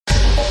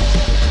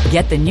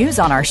Get the news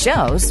on our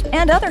shows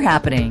and other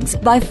happenings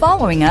by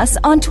following us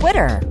on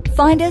Twitter.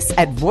 Find us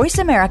at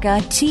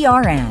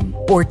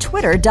VoiceAmericaTRN or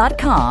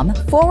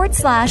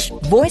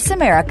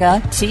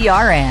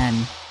twitter.com/VoiceAmericaTRN.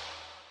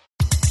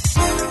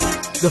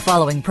 The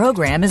following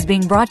program is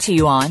being brought to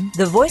you on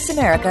the Voice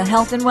America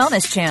Health and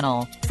Wellness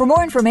Channel. For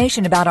more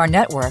information about our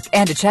network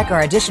and to check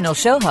our additional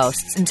show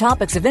hosts and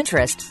topics of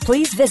interest,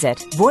 please visit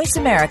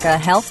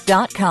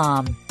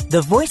voiceamericahealth.com.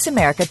 The Voice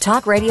America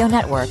Talk Radio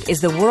Network is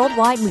the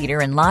worldwide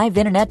leader in live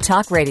Internet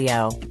talk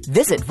radio.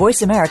 Visit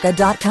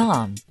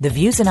voiceamerica.com. The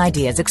views and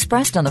ideas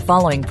expressed on the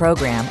following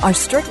program are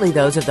strictly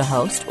those of the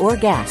host or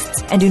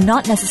guests and do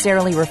not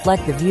necessarily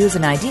reflect the views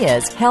and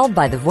ideas held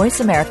by the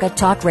Voice America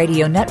Talk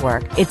Radio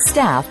Network, its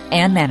staff,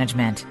 and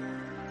management.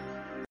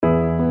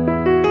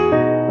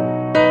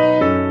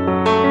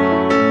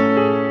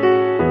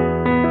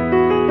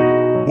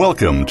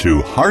 Welcome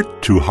to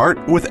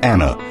Heart with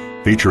Anna,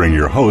 featuring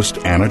your host,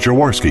 Anna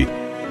Jaworski.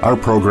 Our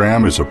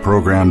program is a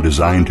program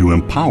designed to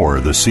empower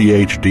the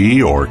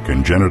CHD or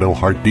Congenital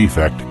Heart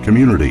Defect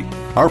community.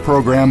 Our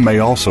program may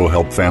also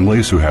help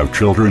families who have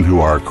children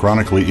who are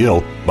chronically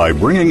ill by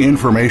bringing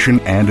information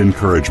and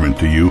encouragement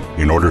to you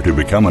in order to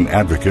become an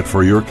advocate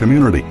for your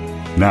community.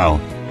 Now,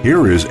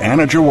 here is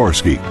Anna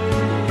Jaworski.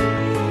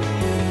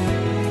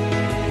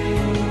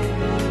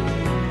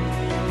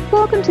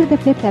 Welcome to the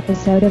 5th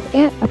episode of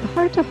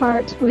Heart to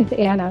Heart with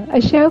Anna,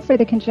 a show for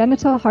the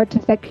Congenital Heart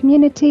Defect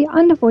Community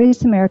on the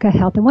Voice America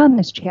Health and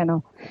Wellness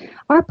Channel.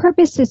 Our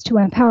purpose is to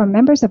empower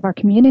members of our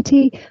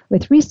community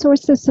with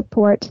resources,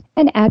 support,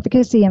 and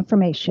advocacy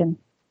information.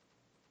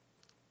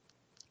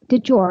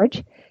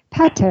 DeGeorge,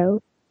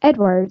 Pato,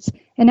 Edwards,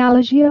 and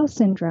Alagille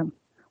syndrome.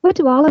 What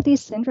do all of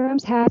these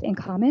syndromes have in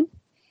common?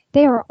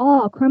 They are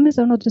all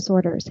chromosomal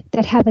disorders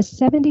that have a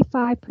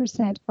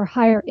 75% or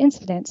higher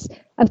incidence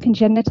of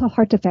congenital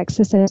heart defects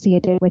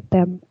associated with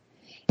them.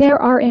 There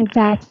are, in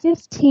fact,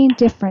 15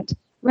 different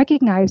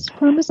recognized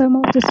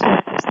chromosomal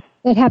disorders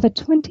that have a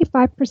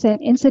 25%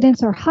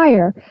 incidence or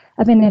higher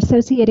of an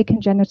associated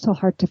congenital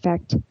heart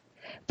defect.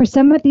 For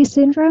some of these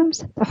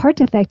syndromes, the heart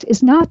defect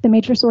is not the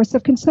major source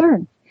of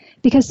concern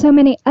because so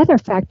many other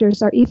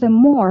factors are even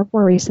more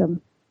worrisome.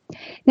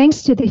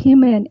 Thanks to the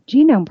Human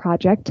Genome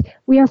Project,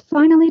 we are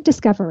finally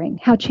discovering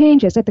how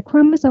changes at the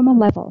chromosomal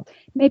level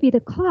may be the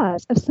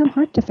cause of some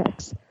heart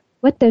defects,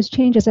 what those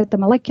changes at the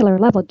molecular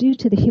level do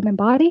to the human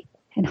body,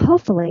 and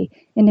hopefully,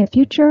 in the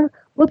future,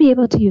 we'll be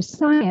able to use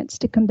science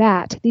to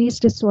combat these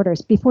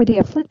disorders before the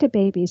afflicted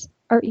babies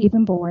are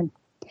even born.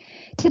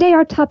 Today,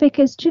 our topic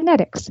is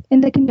genetics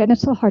in the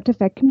congenital heart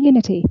defect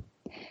community.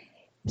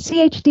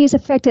 CHDs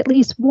affect at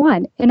least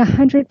 1 in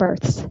 100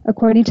 births,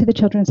 according to the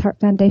Children's Heart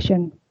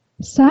Foundation.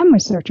 Some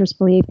researchers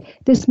believe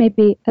this may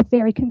be a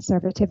very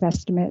conservative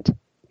estimate.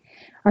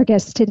 Our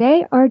guests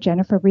today are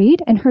Jennifer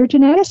Reed and her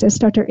geneticist,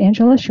 Dr.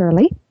 Angela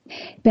Shirley,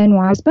 Ben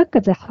Weisbuck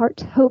of the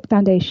Heart Hope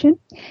Foundation,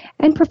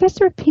 and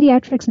Professor of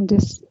Pediatrics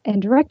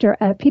and Director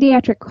of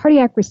Pediatric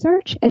Cardiac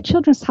Research at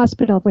Children's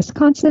Hospital of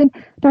Wisconsin,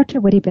 Dr.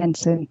 Woody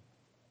Benson.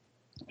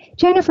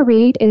 Jennifer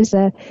Reed is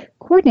a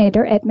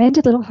coordinator at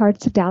Mended Little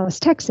Hearts of Dallas,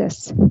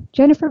 Texas.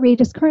 Jennifer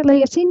Reed is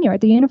currently a senior at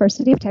the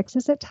University of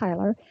Texas at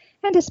Tyler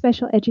and a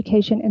special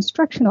education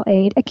instructional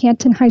aide at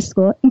Canton High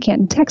School in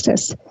Canton,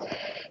 Texas.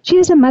 She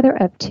is a mother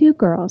of 2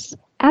 girls,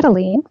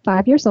 Adeline,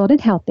 5 years old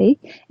and healthy,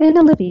 and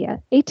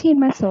Olivia, 18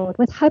 months old,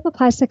 with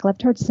hypoplastic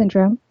left heart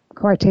syndrome,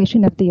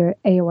 coarctation of the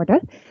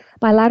aorta,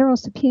 bilateral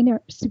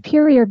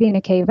superior vena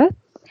cava,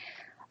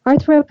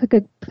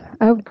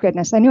 oh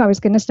goodness, I knew I was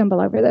going to stumble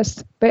over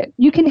this, but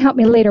you can help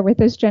me later with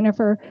this,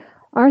 Jennifer.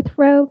 I'm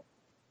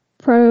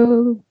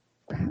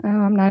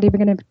not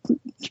even going to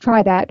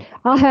try that.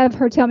 I'll have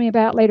her tell me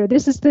about later.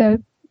 This is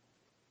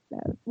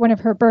one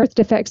of her birth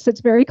defects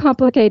that's very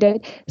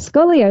complicated.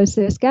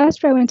 Scoliosis,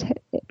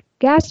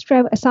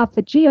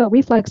 gastroesophageal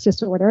reflux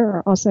disorder,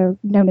 or also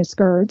known as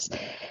GERDS,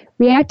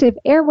 reactive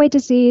airway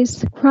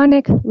disease,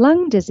 chronic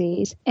lung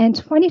disease, and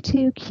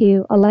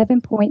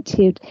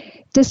 22q11.2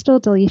 distal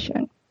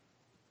deletion.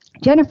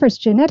 Jennifer's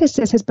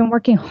geneticist has been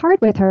working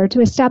hard with her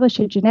to establish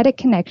a genetic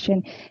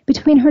connection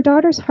between her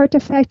daughter's heart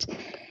defect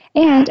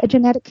and a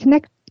genetic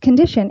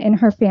condition in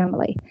her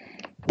family.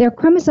 Their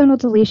chromosomal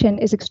deletion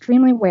is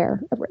extremely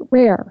rare,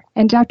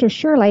 and Dr.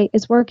 Shirley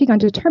is working on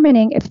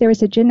determining if there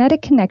is a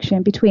genetic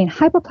connection between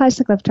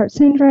hypoplastic left heart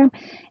syndrome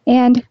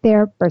and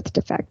their birth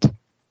defect.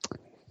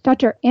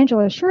 Dr.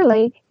 Angela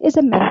Shirley is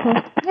a medical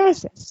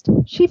geneticist.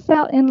 She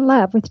fell in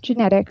love with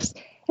genetics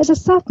as a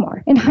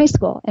sophomore in high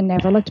school and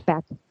never looked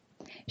back.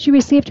 She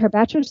received her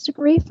bachelor's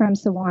degree from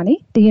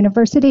Sewanee, the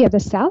University of the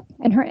South,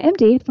 and her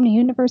MD from the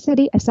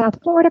University of South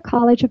Florida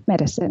College of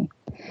Medicine.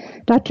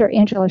 Dr.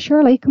 Angela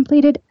Shirley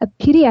completed a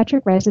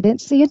pediatric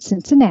residency in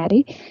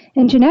Cincinnati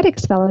and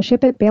genetics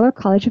fellowship at Baylor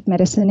College of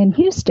Medicine in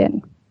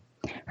Houston.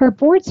 Her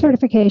board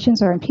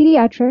certifications are in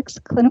pediatrics,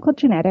 clinical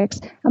genetics,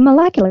 and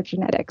molecular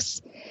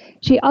genetics.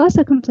 She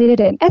also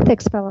completed an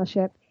ethics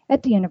fellowship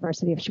at the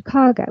University of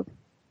Chicago.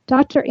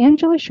 Dr.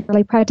 Angela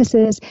Shirley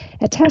practices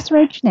at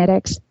Tessera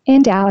Genetics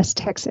in Dallas,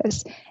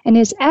 Texas, and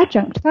is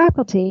adjunct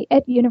faculty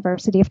at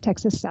University of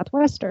Texas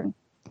Southwestern.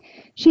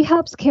 She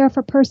helps care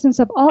for persons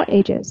of all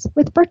ages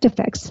with birth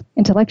defects,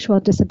 intellectual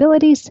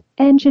disabilities,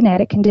 and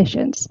genetic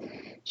conditions.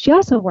 She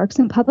also works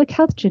in public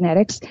health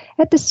genetics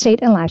at the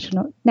state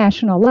and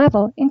national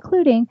level,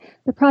 including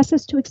the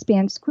process to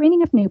expand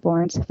screening of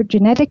newborns for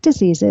genetic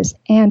diseases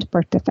and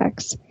birth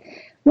defects.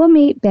 We'll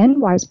meet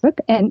Ben Weisbrook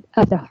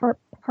of the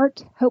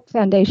Heart Hope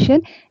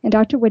Foundation and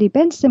Dr. Woody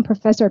Benson,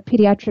 Professor of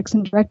Pediatrics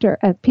and Director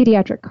of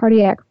Pediatric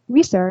Cardiac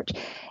Research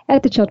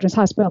at the Children's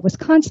Hospital of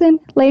Wisconsin,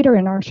 later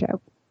in our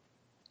show.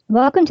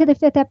 Welcome to the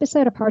 5th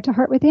episode of Heart to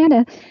Heart with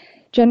Anna,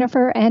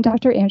 Jennifer and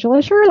Dr.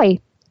 Angela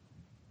Shirley.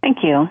 Thank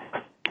you.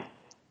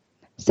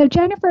 So,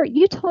 Jennifer,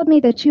 you told me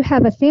that you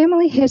have a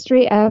family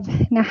history of,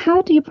 now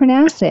how do you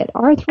pronounce it,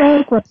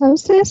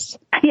 arthrogryposis?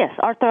 Yes,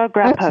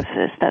 arthrogryposis,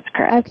 okay. That's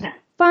correct. Okay.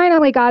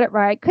 Finally got it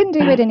right. Couldn't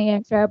do it in the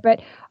intro,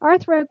 but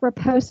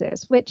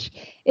arthrogryposis, which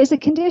is a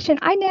condition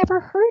I never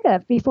heard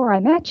of before I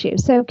met you.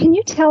 So can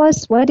you tell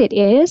us what it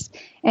is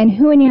and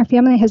who in your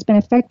family has been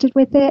affected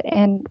with it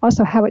and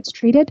also how it's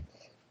treated?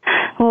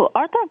 Well,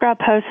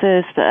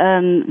 arthrogryposis,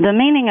 the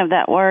meaning of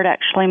that word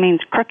actually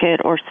means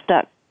crooked or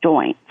stuck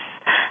joints.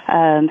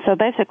 So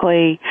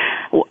basically,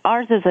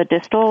 ours is a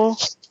distal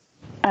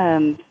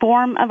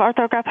form of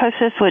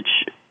arthrogryposis, which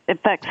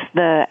affects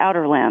the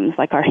outer limbs,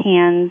 like our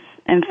hands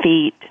and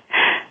feet,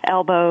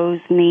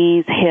 elbows,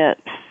 knees,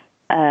 hips.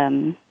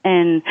 And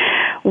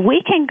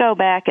we can go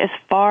back as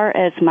far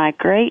as my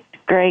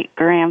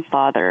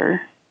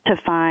great-great-grandfather to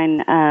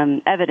find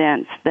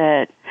evidence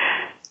that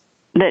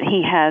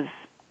he has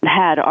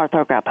had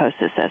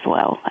arthrogryposis as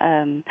well.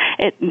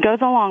 It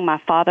goes along my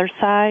father's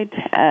side.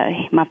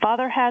 My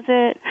father has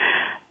it.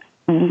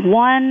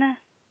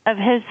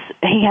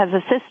 He has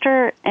a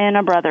sister and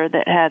a brother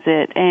that has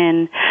it,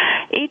 and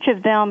each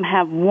of them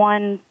have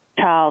one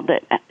child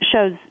that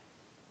shows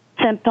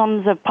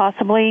symptoms of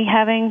possibly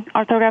having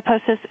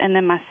arthrogryposis, and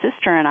then my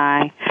sister and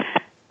I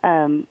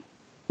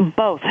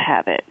both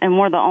have it, and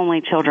we're the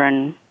only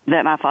children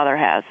that my father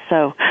has,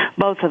 so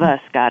both of us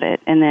got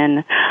it. And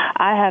then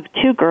I have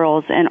 2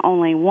 girls, and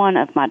only one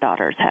of my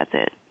daughters has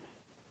it.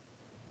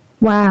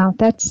 Wow,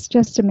 that's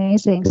just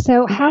amazing.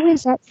 So how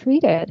is that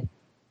treated?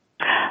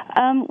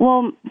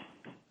 Well,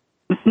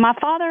 my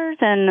father's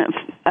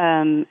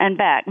and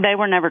back, they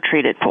were never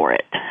treated for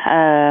it.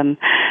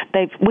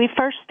 We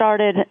first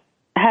started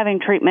having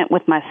treatment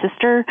with my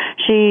sister.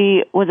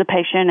 She was a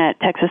patient at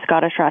Texas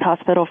Scottish Rite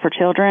Hospital for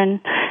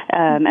Children,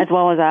 as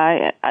well as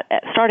I,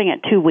 starting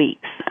at 2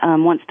 weeks,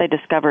 once they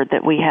discovered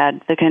that we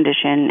had the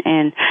condition.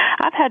 And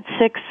I've had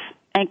 6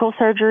 ankle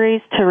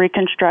surgeries to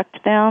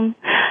reconstruct them.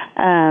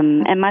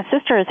 And my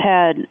sister has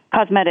had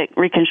cosmetic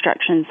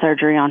reconstruction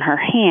surgery on her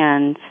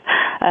hands.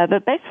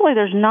 But basically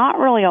there's not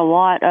really a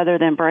lot other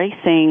than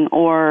bracing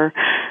or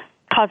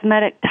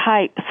cosmetic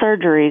type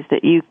surgeries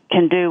that you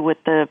can do with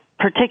the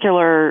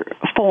particular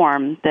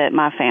form that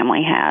my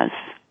family has.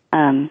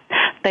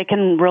 They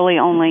can really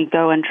only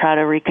go and try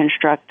to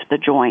reconstruct the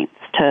joints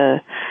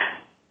to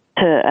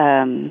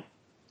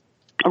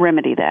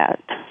remedy that.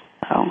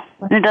 So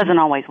and it doesn't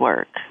always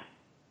work.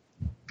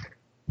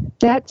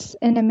 That's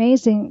an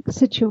amazing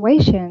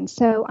situation.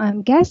 So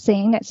I'm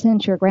guessing that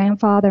since your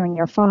grandfather and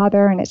your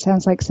father, and it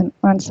sounds like some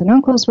aunts and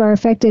uncles were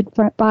affected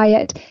by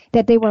it,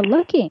 that they were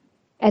looking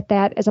at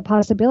that as a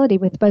possibility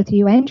with both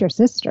you and your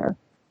sister.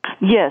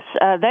 Yes,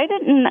 they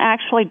didn't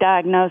actually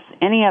diagnose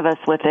any of us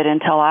with it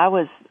until I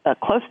was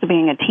close to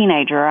being a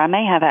teenager. I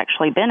may have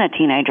actually been a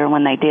teenager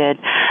when they did.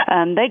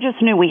 They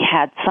just knew we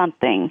had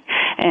something,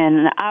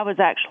 and I was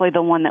actually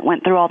the one that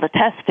went through all the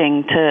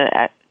testing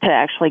to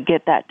actually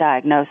get that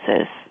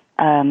diagnosis,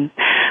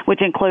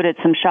 which included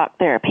some shock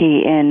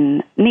therapy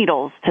and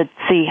needles to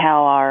see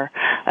how our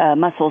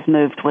muscles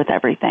moved with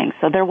everything.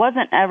 So there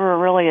wasn't ever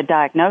really a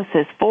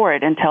diagnosis for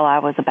it until I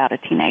was about a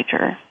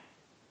teenager.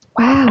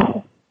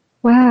 Wow.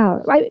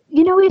 Wow.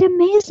 It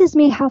amazes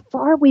me how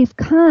far we've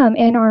come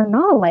in our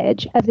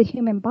knowledge of the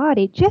human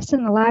body just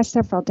in the last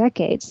several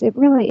decades. It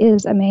really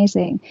is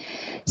amazing.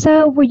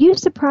 So were you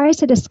surprised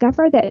to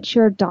discover that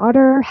your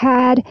daughter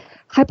had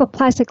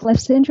hypoplastic left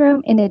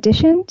syndrome in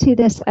addition to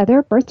this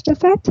other birth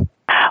defect?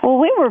 Well,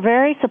 we were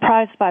very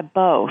surprised by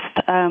both.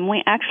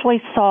 We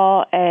actually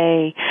saw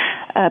a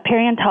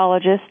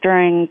periodontologist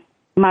during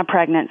my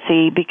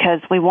pregnancy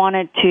because we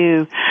wanted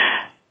to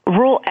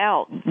rule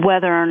out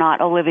whether or not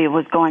Olivia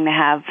was going to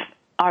have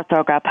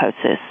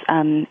arthrogryposis.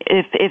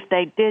 If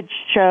they did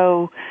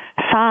show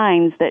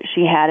signs that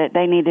she had it,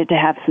 they needed to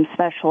have some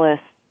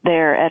specialists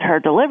there at her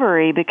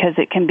delivery because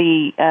it can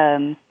be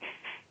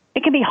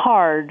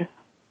hard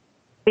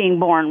being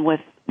born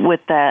with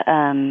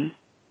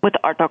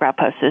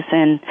arthrogryposis,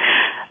 and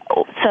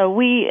so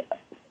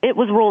it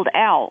was ruled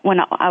out when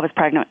I was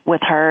pregnant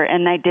with her,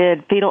 and they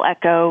did fetal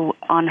echo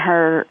on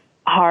her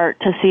heart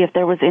to see if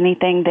there was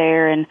anything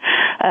there, and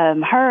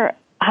her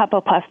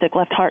hypoplastic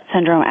left heart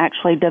syndrome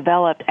actually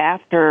developed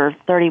after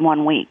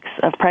 31 weeks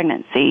of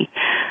pregnancy.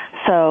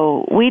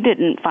 So we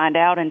didn't find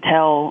out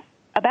until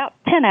about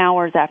 10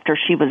 hours after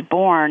she was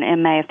born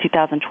in May of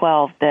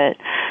 2012 that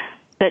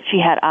she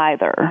had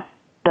either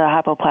the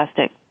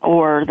hypoplastic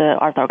or the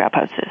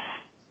arthrogryposis.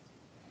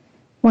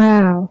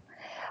 Wow.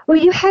 Well,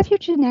 you have your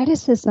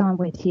geneticist on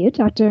with you,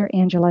 Dr.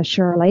 Angela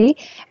Shirley,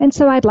 and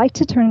so I'd like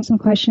to turn some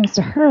questions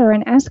to her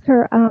and ask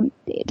her,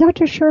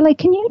 Dr. Shirley,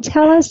 can you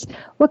tell us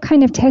what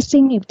kind of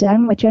testing you've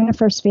done with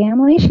Jennifer's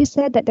family? She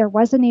said that there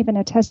wasn't even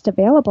a test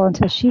available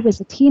until she was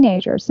a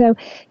teenager. So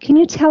can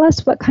you tell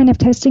us what kind of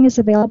testing is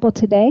available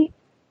today?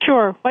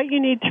 Sure. What you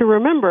need to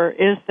remember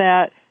is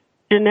that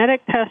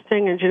genetic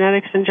testing and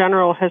genetics in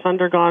general has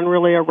undergone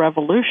really a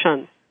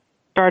revolution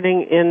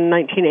starting in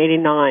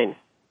 1989.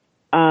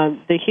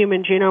 The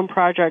Human Genome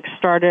Project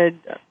started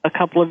a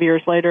couple of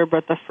years later,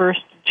 but the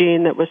first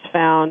gene that was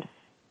found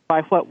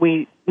by what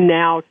we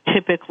now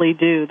typically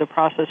do, the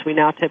process we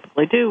now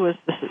typically do, was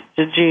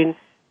the gene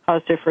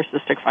causative for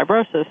cystic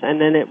fibrosis, and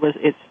then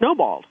it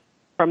snowballed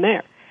from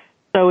there.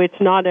 So it's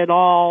not at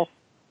all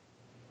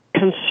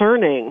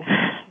concerning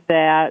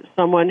that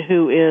someone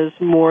who is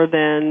more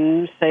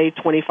than, say,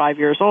 25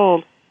 years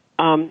old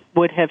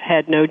would have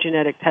had no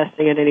genetic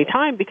testing at any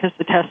time because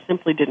the test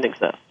simply didn't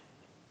exist.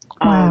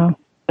 Wow.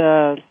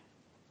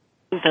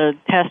 The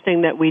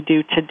testing that we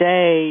do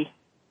today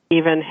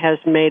even has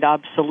made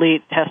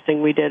obsolete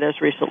testing we did as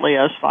recently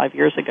as 5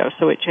 years ago,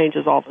 so it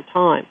changes all the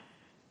time.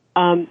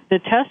 The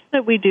test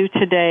that we do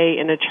today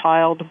in a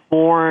child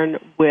born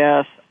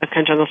with a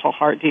congenital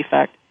heart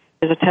defect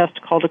is a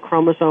test called a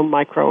chromosome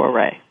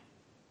microarray.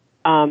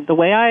 The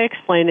way I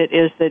explain it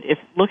is that if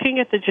looking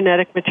at the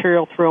genetic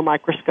material through a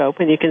microscope,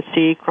 and you can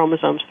see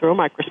chromosomes through a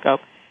microscope,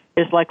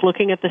 is like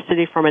looking at the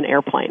city from an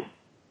airplane.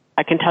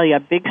 I can tell you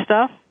big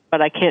stuff,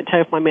 but I can't tell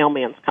you if my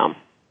mailman's come.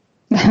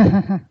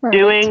 Right.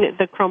 Doing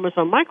the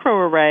chromosome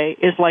microarray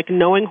is like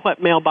knowing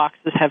what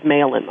mailboxes have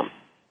mail in them.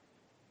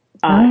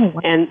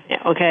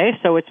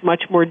 So it's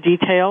much more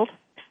detailed,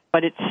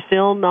 but it's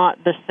still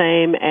not the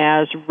same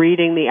as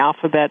reading the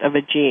alphabet of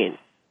a gene.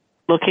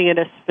 Looking at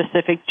a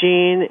specific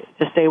gene,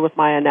 to stay with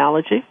my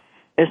analogy,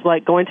 is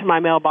like going to my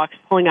mailbox,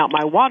 pulling out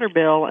my water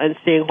bill, and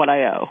seeing what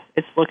I owe.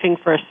 It's looking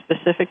for a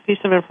specific piece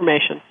of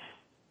information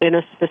in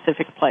a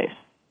specific place.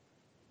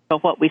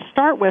 But what we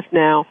start with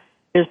now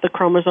is the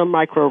chromosome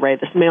microarray,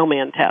 this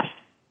mailman test.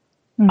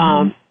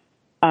 Mm-hmm.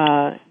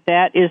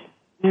 That is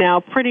now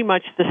pretty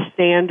much the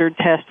standard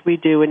test we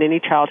do in any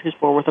child who's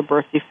born with a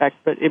birth defect,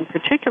 but in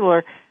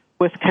particular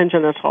with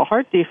congenital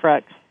heart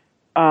defects.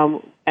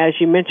 As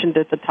you mentioned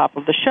at the top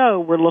of the show,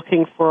 we're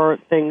looking for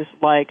things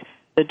like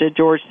the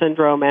DeGeorge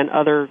syndrome and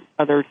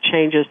other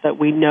changes that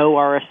we know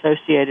are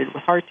associated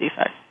with heart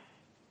defects.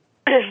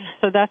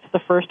 So that's the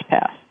first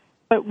pass.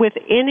 But with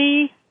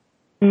any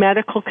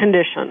medical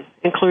condition,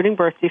 including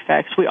birth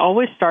defects, we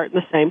always start in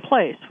the same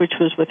place, which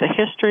was with a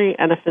history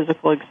and a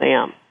physical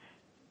exam.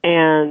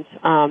 And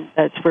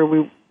that's where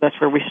we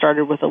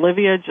started with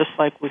Olivia, just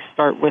like we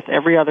start with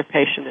every other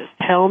patient, is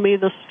tell me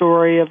the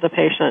story of the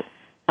patient.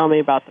 Tell me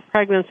about the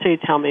pregnancy.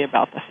 Tell me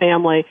about the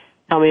family.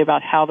 Tell me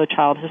about how the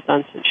child has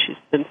done since she's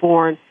been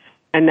born.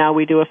 And now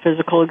we do a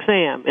physical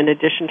exam. In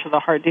addition to the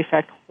heart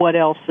defect, what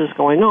else is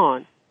going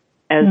on?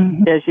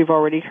 As you've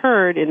already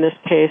heard, in this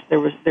case,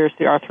 there's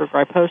the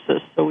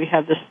arthrogryposis. So we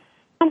have this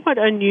somewhat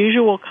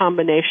unusual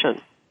combination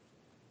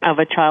of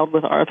a child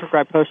with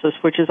arthrogryposis,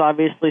 which is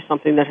obviously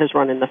something that has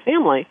run in the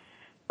family,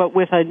 but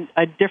with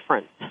a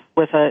difference,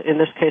 in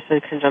this case, a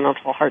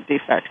congenital heart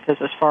defect.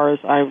 Because as far as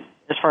I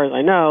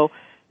know,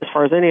 as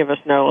far as any of us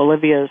know,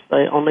 Olivia is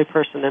the only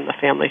person in the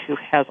family who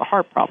has a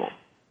heart problem.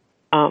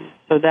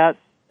 So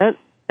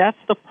that's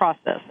the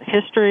process: a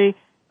history,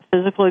 a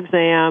physical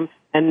exam,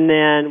 and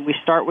then we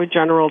start with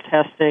general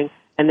testing.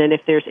 And then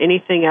if there's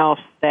anything else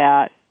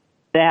that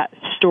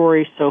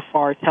story so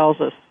far tells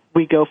us,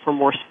 we go for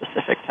more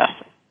specific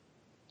testing.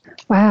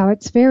 Wow,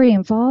 it's very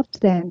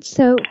involved then.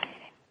 So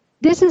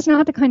this is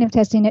not the kind of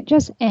testing that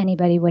just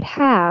anybody would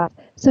have.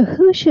 So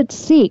who should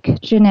seek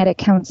genetic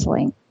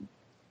counseling?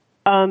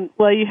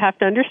 Well, you have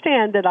to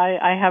understand that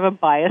I have a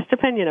biased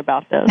opinion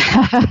about this.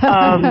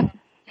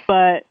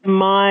 But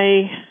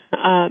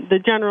the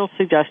general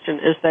suggestion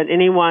is that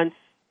anyone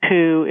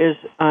who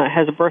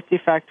has a birth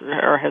defect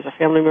or has a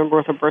family member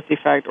with a birth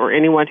defect, or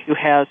anyone who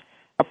has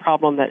a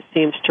problem that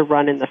seems to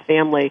run in the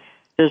family,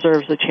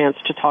 deserves a chance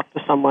to talk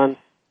to someone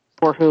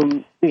for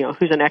whom,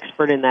 who's an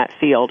expert in that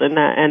field, and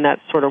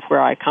that's sort of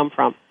where I come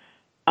from.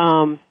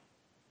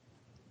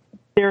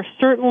 There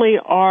certainly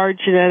are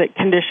genetic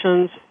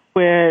conditions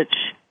which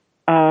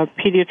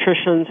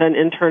pediatricians and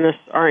internists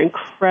are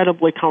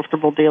incredibly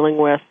comfortable dealing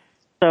with.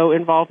 So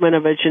involvement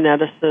of a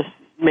geneticist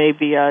may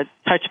be a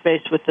touch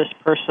base with this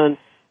person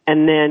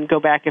and then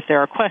go back if there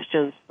are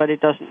questions, but it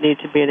doesn't need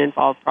to be an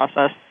involved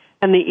process.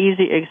 And the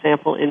easy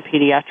example in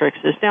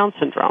pediatrics is Down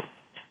syndrome,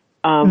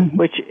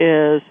 which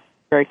is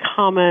very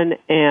common,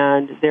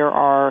 and there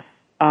are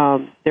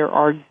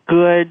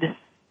good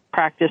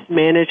practice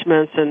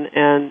managements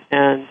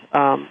and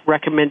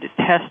recommended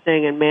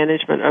testing and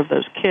management of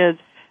those kids.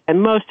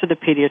 And most of the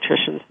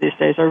pediatricians these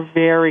days are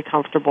very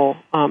comfortable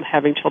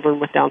having children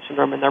with Down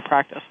syndrome in their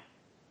practice.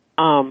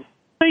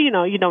 So,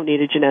 you don't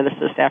need a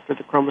geneticist after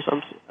the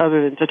chromosomes,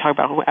 other than to talk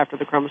about after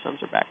the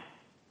chromosomes are back.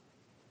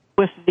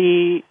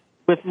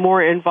 With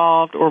more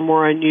involved or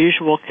more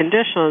unusual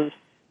conditions,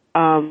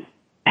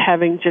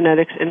 having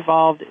genetics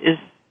involved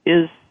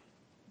is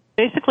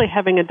basically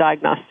having a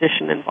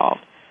diagnostician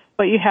involved.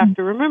 What you have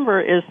to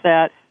remember is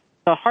that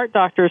the heart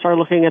doctors are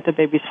looking at the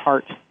baby's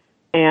heart,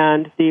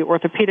 and the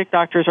orthopedic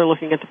doctors are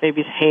looking at the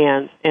baby's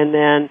hands, and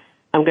then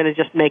I'm going to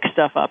just make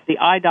stuff up. The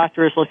eye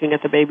doctor is looking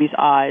at the baby's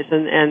eyes,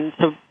 and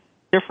so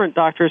different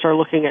doctors are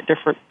looking at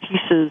different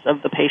pieces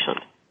of the patient.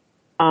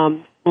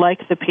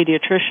 Like the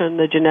pediatrician,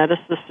 the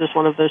geneticist is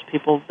one of those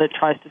people that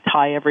tries to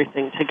tie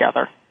everything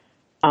together.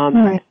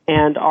 Right.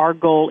 And our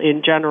goal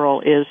in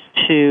general is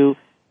to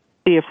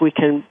see if we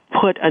can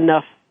put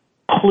enough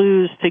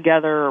clues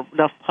together, or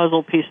enough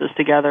puzzle pieces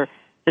together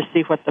to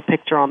see what the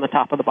picture on the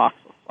top of the box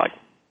looks like.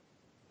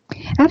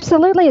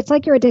 Absolutely. It's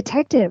like you're a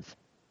detective.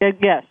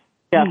 Yes.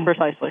 Yeah,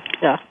 precisely.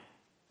 Yeah.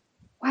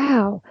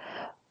 Wow.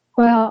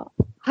 Well,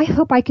 I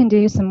hope I can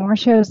do some more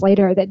shows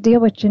later that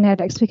deal with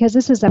genetics, because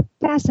this is a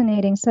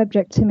fascinating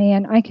subject to me,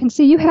 and I can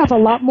see you have a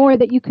lot more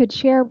that you could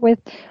share with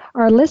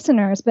our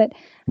listeners, but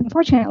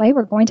unfortunately,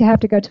 we're going to have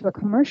to go to a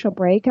commercial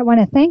break. I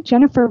want to thank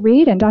Jennifer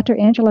Reed and Dr.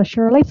 Angela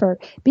Shirley for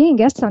being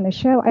guests on the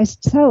show. I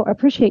so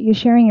appreciate you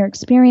sharing your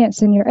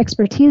experience and your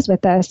expertise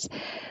with us.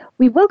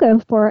 We will go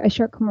for a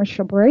short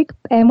commercial break,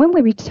 and when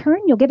we return,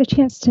 you'll get a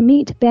chance to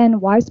meet Ben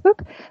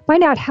Weisbuch,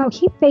 find out how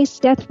he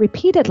faced death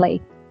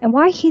repeatedly, and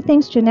why he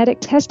thinks genetic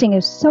testing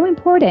is so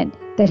important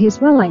that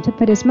he's willing to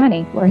put his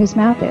money where his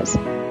mouth is.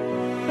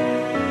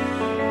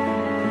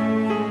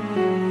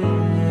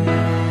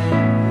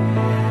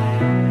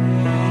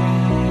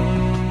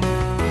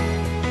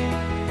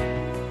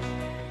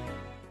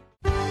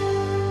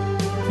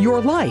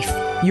 Your life,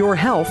 your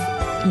health,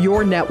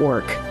 your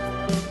network.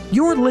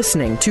 You're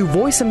listening to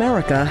Voice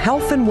America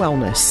Health and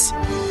Wellness.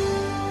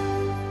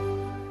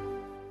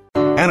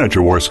 Anna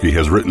Jaworski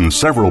has written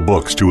several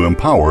books to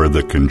empower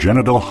the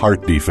Congenital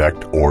Heart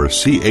Defect, or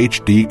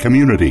CHD,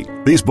 community.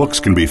 These books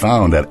can be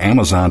found at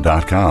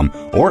Amazon.com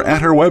or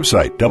at her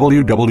website,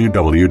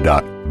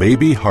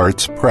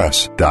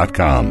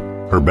 www.babyheartspress.com.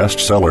 Her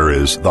bestseller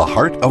is The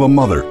Heart of a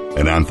Mother,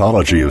 an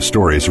anthology of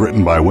stories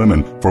written by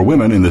women for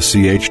women in the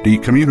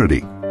CHD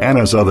community.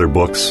 Anna's other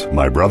books,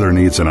 My Brother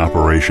Needs an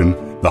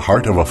Operation, The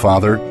Heart of a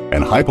Father,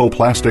 and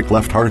Hypoplastic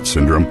Left Heart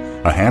Syndrome,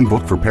 a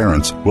handbook for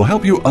parents, will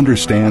help you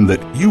understand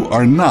that you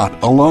are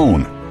not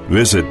alone.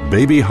 Visit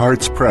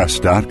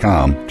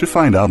babyheartspress.com to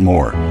find out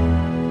more.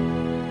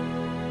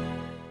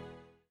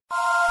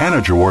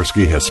 Anna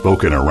Jaworski has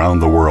spoken around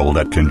the world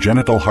at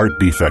congenital heart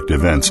defect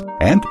events,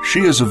 and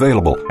she is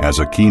available as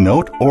a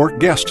keynote or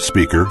guest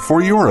speaker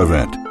for your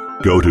event.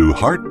 Go to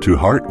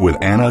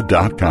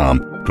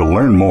hearttoheartwithanna.com to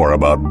learn more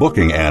about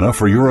booking Anna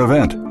for your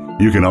event.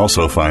 You can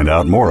also find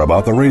out more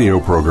about the radio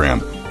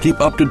program, keep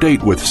up to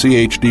date with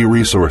CHD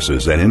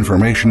resources and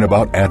information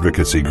about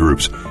advocacy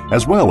groups,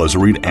 as well as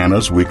read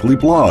Anna's weekly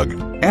blog.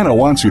 Anna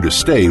wants you to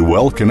stay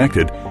well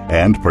connected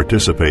and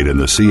participate in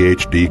the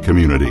CHD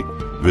community.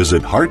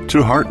 Visit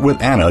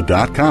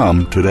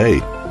hearttoheartwithanna.com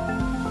today.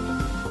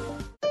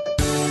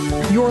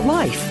 Your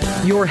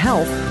life, your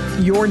health,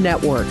 your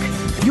network.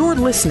 You're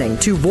listening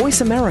to Voice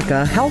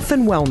America Health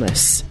and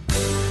Wellness.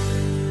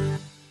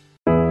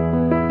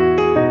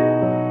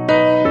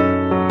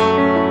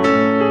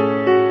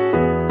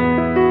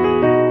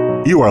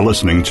 You are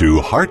listening to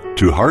Heart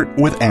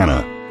with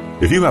Anna.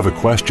 If you have a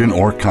question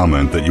or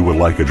comment that you would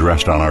like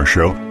addressed on our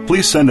show,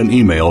 please send an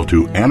email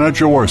to Anna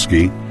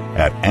Jaworski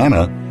at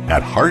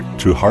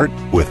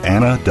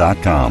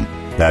anna@hearttoheartwithanna.com.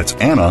 That's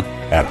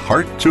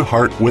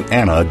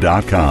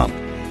Anna@hearttoheartwithanna.com.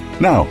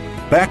 Now,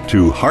 back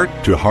to Heart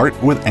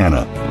with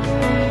Anna.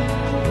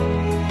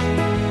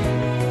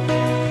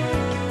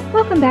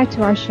 Welcome back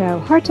to our show,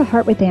 Heart to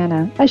Heart with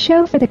Anna, a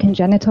show for the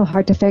Congenital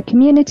Heart Defect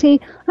Community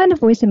on the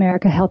Voice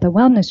America Health and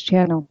Wellness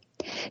channel.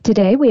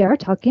 Today we are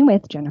talking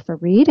with Jennifer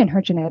Reed and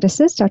her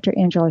geneticist, Dr.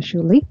 Angela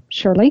Shirley,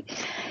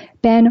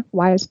 Ben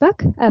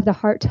Weisbuch of the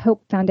Heart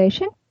Hope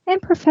Foundation,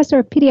 and Professor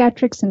of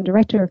Pediatrics and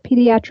Director of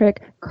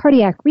Pediatric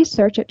Cardiac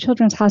Research at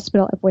Children's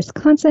Hospital of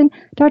Wisconsin,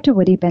 Dr.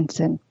 Woody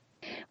Benson.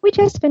 We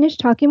just finished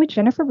talking with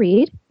Jennifer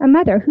Reed, a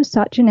mother who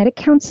sought genetic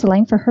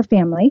counseling for her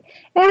family,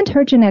 and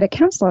her genetic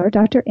counselor,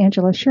 Dr.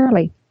 Angela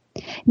Shirley.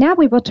 Now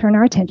we will turn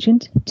our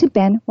attention to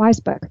Ben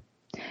Weisbuch.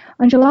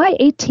 On July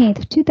 18,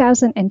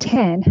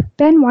 2010,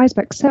 Ben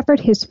Weisbuch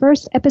suffered his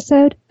first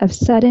episode of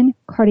sudden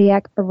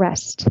cardiac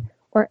arrest,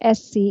 or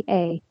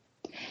SCA.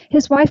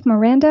 His wife,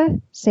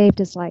 Miranda, saved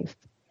his life.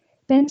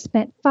 Ben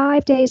spent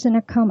 5 days in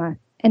a coma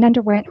and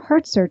underwent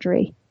heart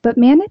surgery, but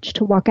managed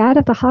to walk out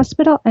of the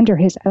hospital under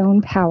his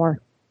own power.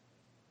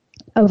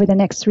 Over the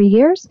next 3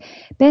 years,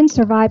 Ben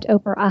survived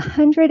over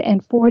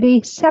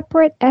 140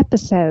 separate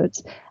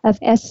episodes of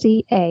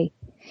SCA.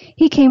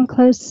 He came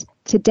close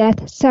to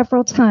death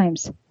several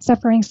times,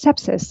 suffering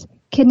sepsis,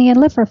 kidney and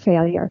liver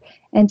failure,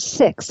 and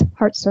 6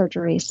 heart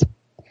surgeries.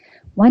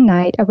 One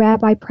night, a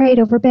rabbi prayed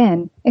over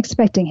Ben,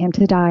 expecting him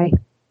to die.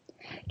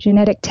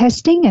 Genetic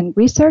testing and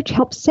research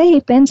helped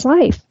save Ben's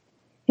life.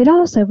 It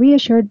also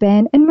reassured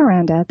Ben and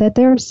Miranda that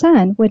their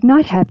son would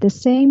not have the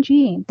same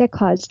gene that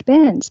caused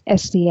Ben's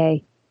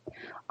SCA.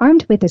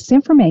 Armed with this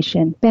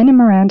information, Ben and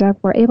Miranda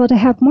were able to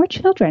have more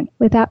children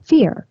without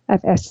fear of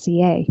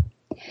SCA.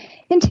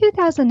 In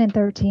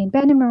 2013,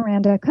 Ben and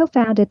Miranda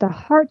co-founded the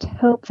Heart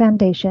Hope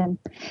Foundation.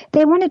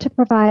 They wanted to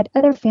provide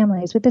other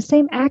families with the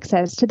same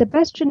access to the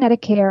best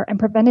genetic care and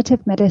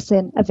preventative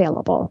medicine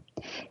available.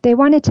 They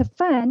wanted to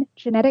fund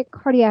genetic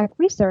cardiac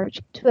research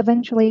to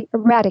eventually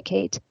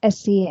eradicate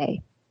SCA.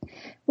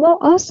 We'll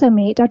also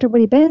meet Dr.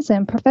 Woody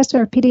Benson,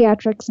 Professor of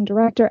Pediatrics and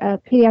Director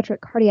of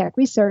Pediatric Cardiac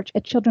Research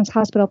at Children's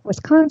Hospital of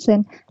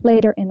Wisconsin,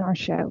 later in our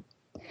show.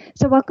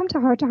 So welcome to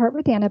Heart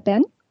with Anna,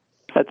 Ben.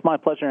 It's my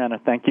pleasure, Anna.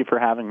 Thank you for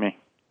having me.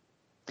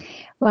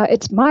 Well,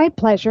 it's my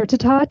pleasure to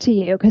talk to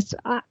you because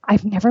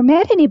I've never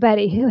met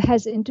anybody who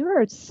has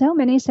endured so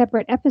many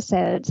separate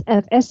episodes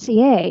of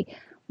SCA.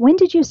 When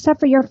did you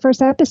suffer your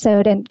first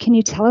episode, and can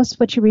you tell us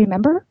what you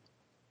remember?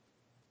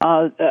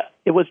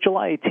 It was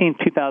July 18,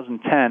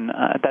 2010.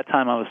 At that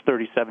time, I was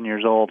 37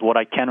 years old. What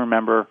I can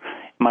remember,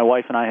 my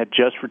wife and I had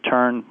just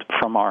returned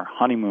from our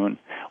honeymoon.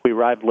 We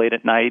arrived late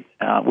at night.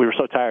 We were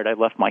so tired, I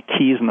left my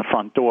keys in the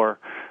front door.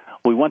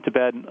 We went to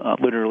bed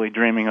literally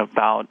dreaming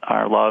about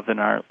our love and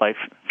our life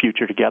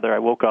future together. I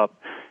woke up.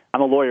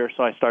 I'm a lawyer,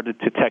 so I started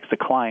to text a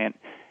client.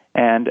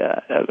 And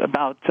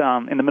about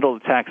in the middle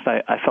of the text,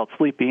 I felt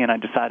sleepy, and I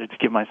decided to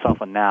give myself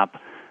a nap.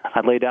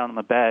 I lay down on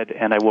the bed,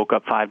 and I woke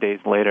up 5 days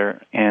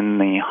later in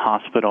the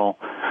hospital.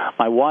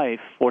 My wife,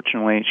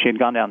 fortunately, she had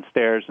gone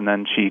downstairs, and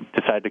then she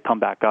decided to come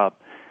back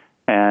up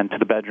and to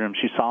the bedroom.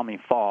 She saw me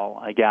fall.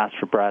 I gasped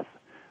for breath.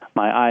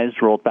 My eyes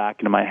rolled back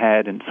into my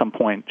head, and at some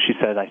point she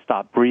said I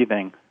stopped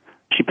breathing.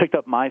 She picked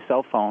up my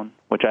cell phone,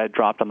 which I had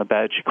dropped on the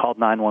bed. She called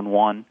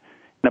 911.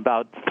 In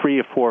about 3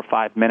 or 4 or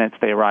 5 minutes,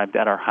 they arrived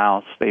at our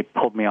house. They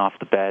pulled me off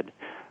the bed.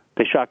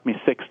 They shocked me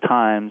 6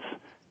 times,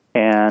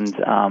 and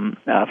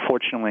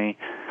fortunately,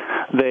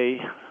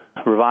 they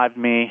revived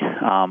me,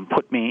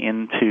 put me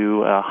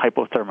into a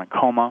hypothermic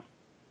coma,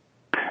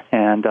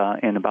 and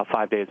in about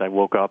 5 days, I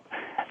woke up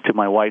to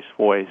my wife's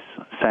voice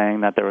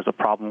saying that there was a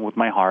problem with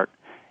my heart,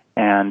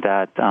 and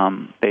that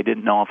they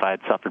didn't know if I had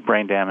suffered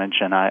brain damage,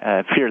 and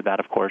I feared that,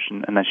 of course,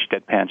 and then she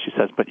deadpanned. She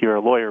says, "But you're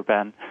a lawyer,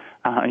 Ben.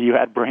 You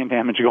had brain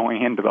damage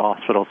going into the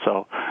hospital,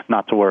 so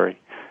not to worry."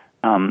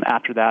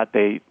 After that,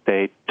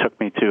 they took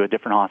me to a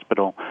different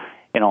hospital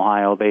in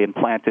Ohio. They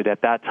implanted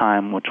at that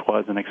time, which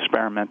was an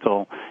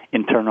experimental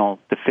internal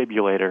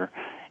defibrillator,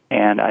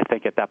 and I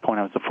think at that point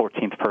I was the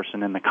 14th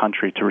person in the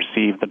country to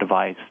receive the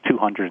device,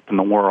 200th in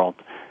the world.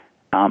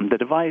 The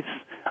device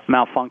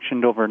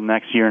malfunctioned over the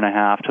next year and a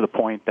half to the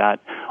point that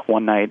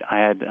one night I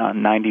had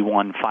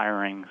 91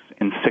 firings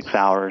in 6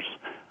 hours.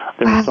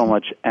 There was so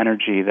much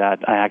energy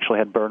that I actually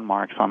had burn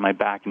marks on my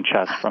back and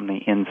chest from the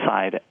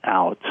inside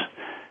out.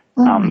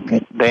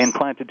 They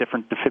implanted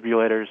different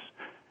defibrillators,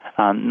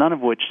 none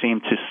of which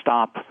seemed to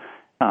stop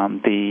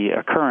the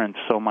occurrence.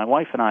 So my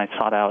wife and I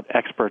sought out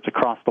experts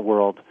across the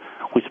world.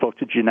 We spoke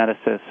to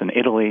geneticists in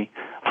Italy,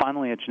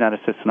 finally a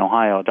geneticist in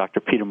Ohio,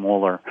 Dr. Peter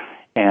Moeller,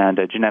 and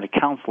a genetic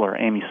counselor,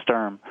 Amy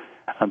Sturm.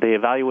 They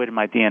evaluated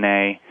my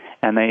DNA,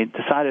 and they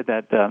decided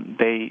that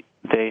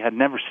they had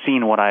never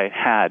seen what I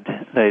had.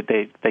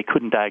 They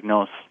couldn't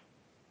diagnose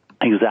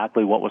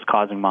exactly what was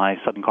causing my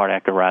sudden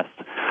cardiac arrest.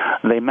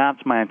 They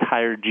mapped my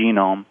entire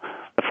genome,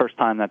 the first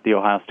time that the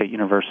Ohio State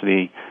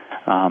University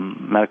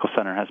Medical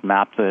Center has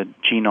mapped the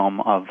genome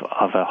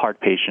of a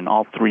heart patient,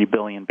 all 3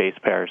 billion base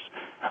pairs.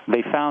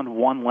 They found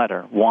one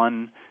letter,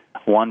 one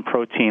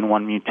protein,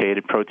 one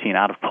mutated protein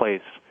out of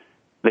place.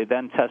 They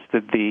then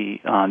tested the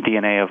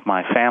DNA of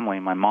my family.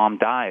 My mom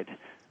died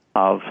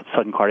of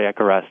sudden cardiac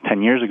arrest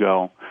 10 years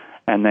ago,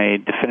 and they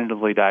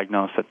definitively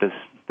diagnosed that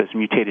this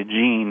mutated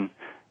gene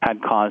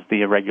had caused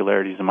the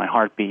irregularities in my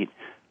heartbeat.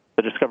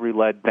 The discovery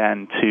led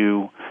then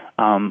to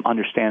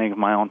understanding of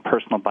my own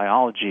personal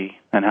biology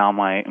and how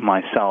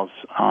my cells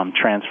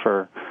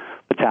transfer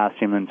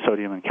potassium and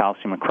sodium and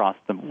calcium across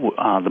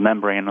the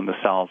membrane of the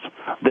cells.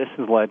 This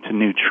has led to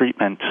new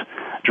treatment,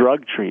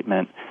 drug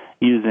treatment,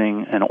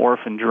 using an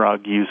orphan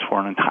drug used for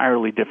an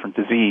entirely different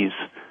disease.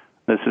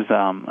 This is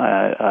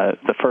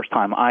the first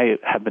time I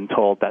have been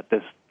told that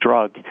this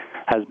drug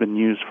has been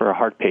used for a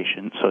heart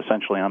patient. So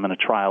essentially I'm in a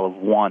trial of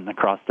 1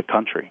 across the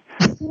country.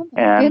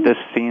 And this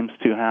seems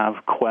to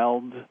have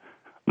quelled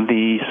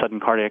the sudden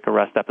cardiac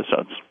arrest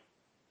episodes.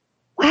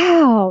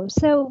 Wow.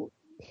 So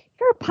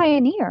you're a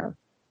pioneer.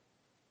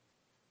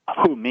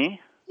 Who,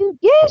 me?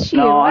 Yes, you.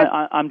 No,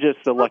 I'm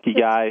just a lucky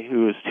guy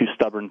who is too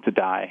stubborn to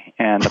die.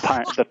 And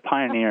the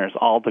pioneers,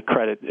 all the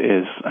credit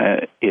is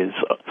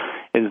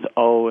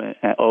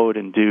owed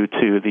and due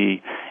to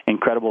the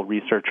incredible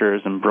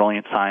researchers and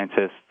brilliant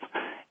scientists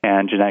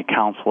and genetic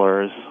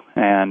counselors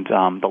and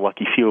the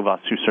lucky few of us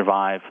who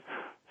survive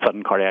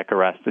sudden cardiac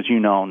arrest. As you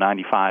know,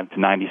 95 to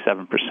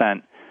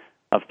 97%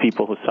 of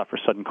people who suffer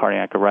sudden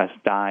cardiac arrest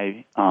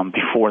die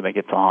before they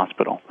get to the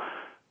hospital.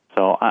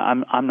 So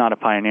I'm not a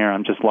pioneer.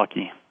 I'm just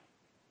lucky.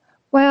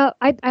 Well,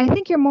 I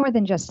think you're more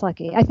than just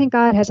lucky. I think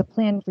God has a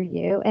plan for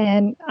you.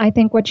 And I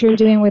think what you're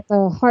doing with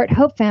the Heart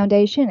Hope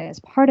Foundation is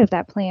part of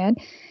that plan.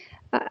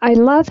 I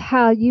love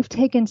how you've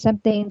taken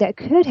something that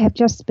could have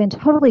just been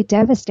totally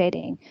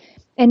devastating.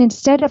 And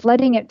instead of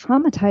letting it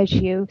traumatize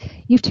you,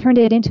 you've turned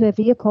it into a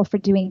vehicle for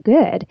doing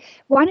good.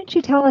 Why don't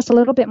you tell us a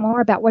little bit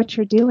more about what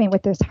you're doing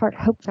with this Heart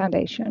Hope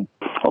Foundation?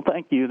 Well,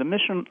 thank you. The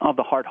mission of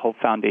the Heart Hope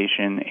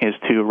Foundation is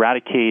to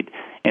eradicate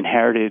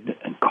inherited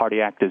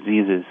cardiac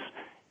diseases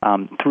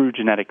through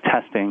genetic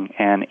testing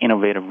and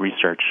innovative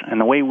research.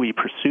 And the way we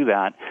pursue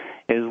that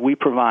is we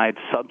provide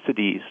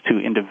subsidies to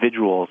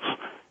individuals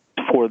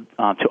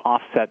to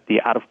offset the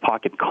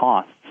out-of-pocket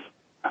costs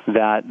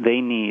that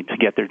they need to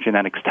get their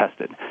genetics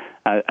tested.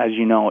 As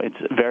you know, it's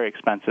very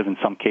expensive in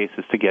some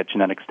cases to get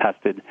genetics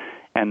tested,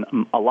 and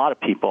a lot of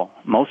people,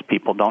 most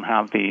people, don't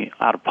have the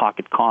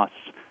out-of-pocket costs,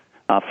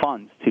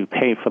 funds to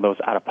pay for those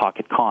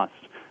out-of-pocket costs.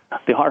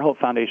 The Heart Hope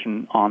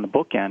Foundation, on the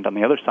bookend, on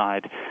the other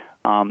side,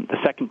 the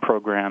second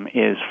program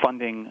is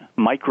funding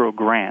micro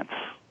grants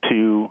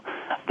to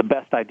the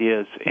best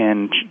ideas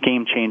in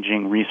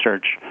game-changing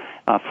research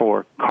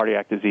for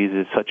cardiac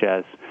diseases, such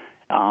as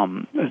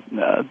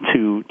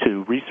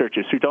to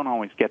researchers who don't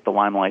always get the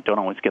limelight, don't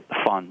always get the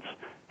funds.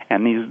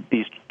 And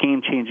these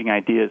game-changing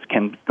ideas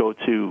can go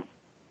to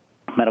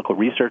medical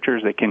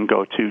researchers, they can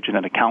go to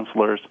genetic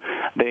counselors,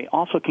 they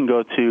also can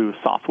go to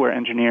software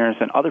engineers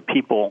and other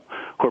people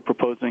who are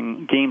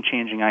proposing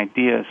game-changing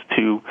ideas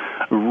to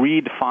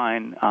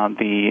redefine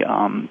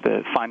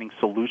the finding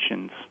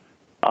solutions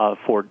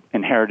for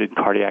inherited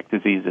cardiac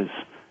diseases.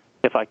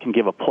 If I can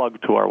give a plug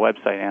to our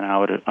website,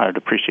 Anna, I'd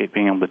appreciate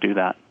being able to do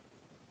that.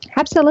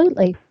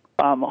 Absolutely.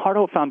 Heart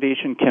Hope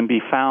Foundation can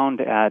be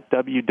found at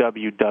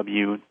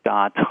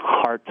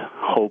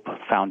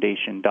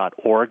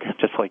www.hearthopefoundation.org,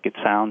 just like it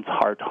sounds,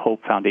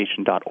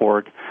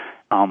 hearthopefoundation.org.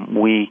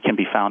 We can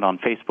be found on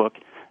Facebook,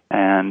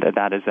 and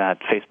that is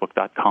at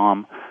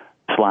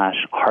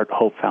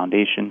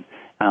facebook.com/hearthopefoundation.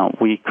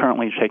 We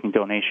currently are taking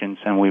donations,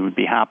 and we would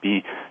be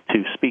happy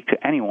to speak to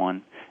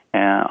anyone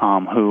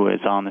who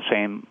is on the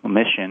same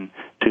mission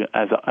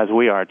as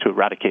we are to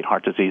eradicate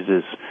heart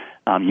diseases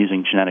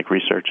using genetic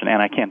research. And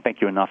I can't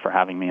thank you enough for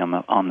having me on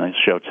the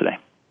show today.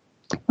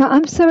 Well,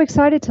 I'm so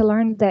excited to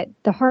learn that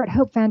the Heart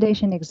Hope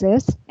Foundation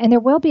exists, and there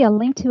will be a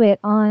link to it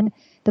on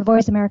the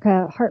Voice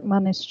America Heart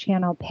Wellness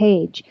Channel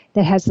page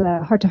that has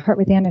the Heart to Heart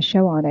with Anna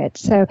show on it.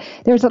 So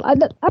there's a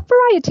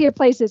variety of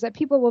places that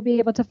people will be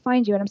able to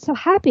find you, and I'm so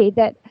happy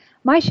that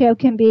my show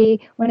can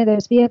be one of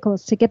those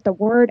vehicles to get the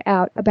word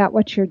out about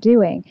what you're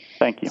doing.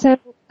 Thank you. So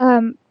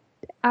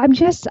I'm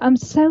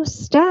so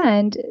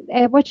stunned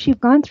at what you've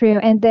gone through,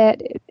 and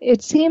that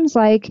it seems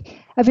like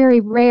a very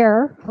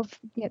rare,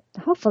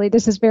 hopefully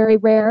this is very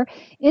rare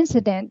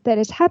incident that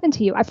has happened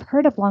to you. I've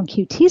heard of long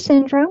QT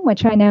syndrome,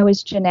 which I know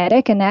is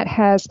genetic, and that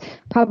has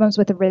problems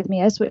with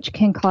arrhythmias, which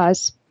can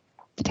cause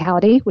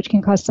fatality, which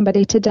can cause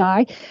somebody to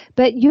die.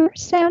 But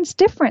yours sounds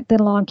different than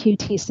long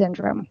QT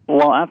syndrome.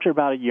 Well, after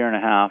about a year and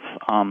a half,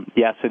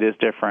 yes, it is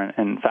different.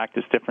 In fact,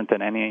 it's different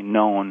than any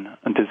known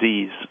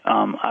disease.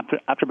 After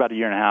about a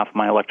year and a half,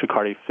 my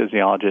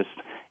electrophysiologist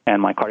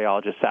and my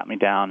cardiologist sat me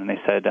down, and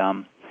they said,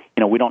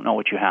 we don't know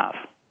what you have.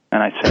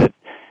 And I said,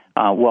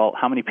 well,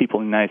 how many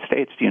people in the United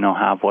States do you know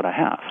have what I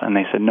have? And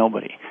they said,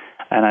 nobody.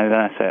 And then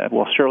I said,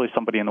 well, surely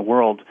somebody in the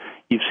world,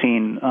 you've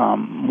seen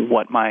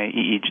what my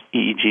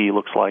EEG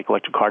looks like,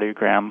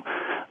 electrocardiogram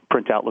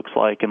printout looks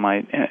like,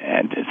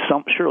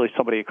 surely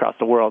somebody across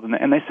the world.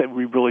 And they said,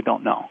 we really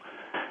don't know.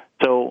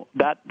 So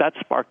that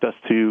sparked us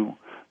to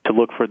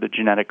look for the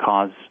genetic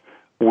cause.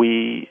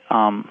 I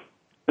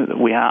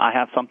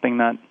have something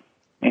that,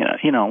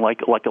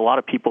 like a lot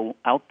of people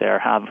out there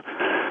have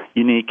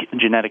unique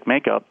genetic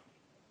makeup.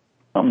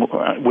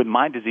 With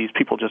my disease,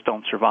 people just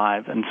don't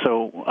survive. And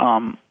so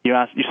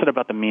you said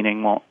about the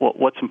meaning. Well,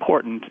 what's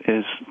important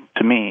is,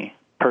 to me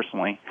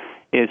personally,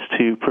 is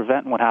to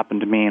prevent what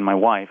happened to me and my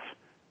wife,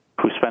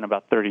 who spent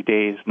about 30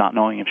 days not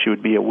knowing if she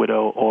would be a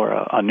widow or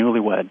a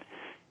newlywed,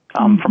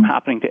 from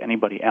happening to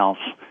anybody else.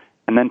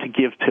 And then to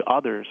give to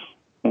others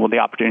the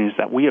opportunities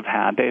that we have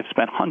had. They have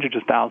spent hundreds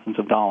of thousands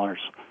of dollars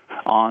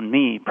on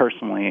me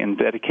personally and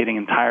dedicating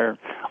entire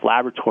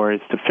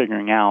laboratories to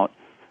figuring out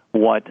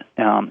what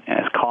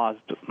has caused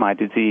my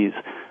disease.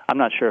 I'm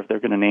not sure if they're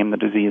going to name the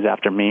disease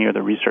after me or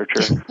the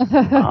researcher.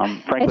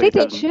 Frankly, it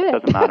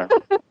doesn't matter.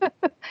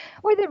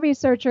 Or the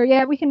researcher.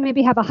 Yeah, we can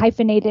maybe have a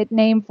hyphenated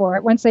name for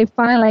it once they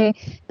finally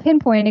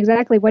pinpoint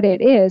exactly what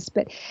it is.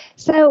 But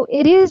so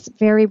it is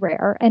very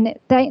rare, and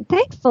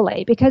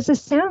thankfully, because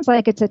this sounds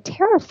like it's a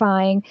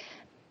terrifying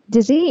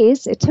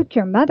disease. It took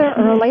your mother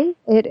early.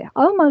 It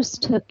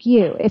almost took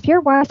you. If your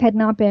wife had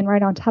not been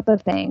right on top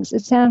of things,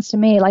 it sounds to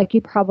me like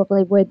you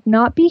probably would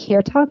not be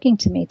here talking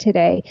to me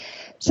today.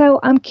 So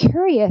I'm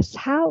curious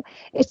how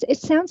it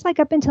sounds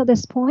like up until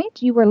this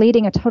point, you were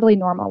leading a totally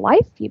normal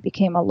life. You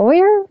became a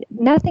lawyer.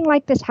 Nothing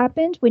like this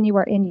happened when you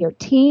were in your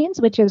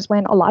teens, which is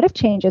when a lot of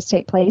changes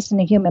take place in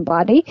the human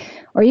body,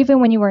 or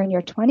even when you were in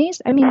your 20s.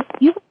 I mean,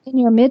 you were in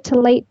your mid to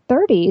late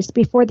 30s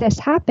before this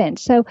happened.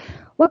 So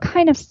what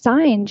kind of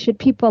signs should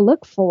people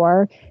look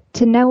for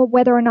to know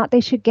whether or not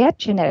they should get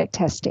genetic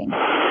testing?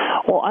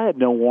 Well, I had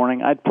no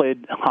warning. I'd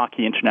played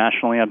hockey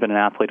internationally. I've been an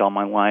athlete all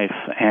my life,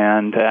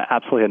 and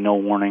absolutely had no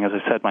warning. As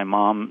I said, my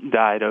mom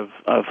died of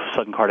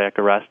sudden cardiac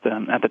arrest,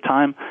 and at the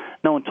time,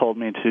 no one told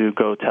me to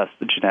go test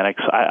the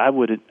genetics. I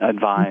would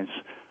advise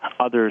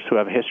others who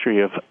have a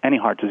history of any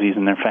heart disease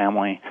in their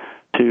family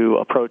to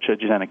approach a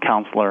genetic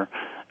counselor.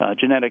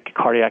 Genetic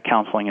cardiac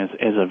counseling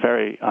is a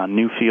very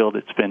new field.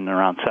 It's been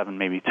around 7,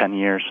 maybe 10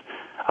 years.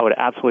 I would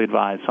absolutely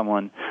advise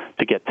someone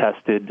to get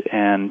tested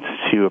and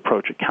to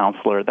approach a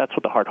counselor. That's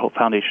what the Heart Hope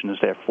Foundation is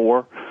there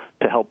for,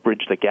 to help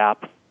bridge the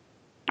gap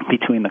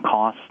between the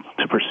costs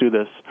to pursue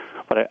this.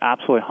 But I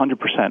absolutely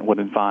 100% would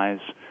advise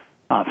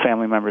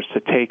family members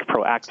to take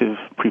proactive,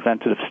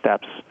 preventative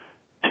steps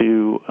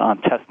to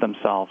test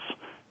themselves.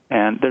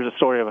 And there's a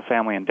story of a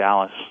family in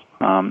Dallas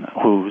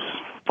whose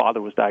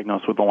father was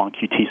diagnosed with the long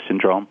QT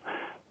syndrome,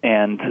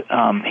 and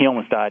he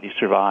almost died. He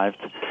survived.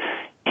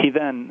 He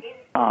then,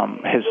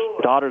 his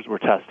daughters were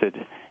tested,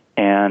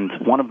 and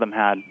one of them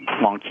had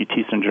long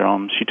QT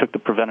syndrome. She took the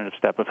preventative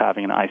step of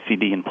having an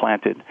ICD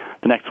implanted.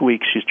 The next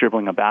week, she's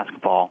dribbling a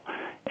basketball,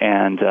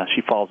 and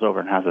she falls over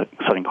and has a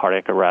sudden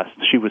cardiac arrest.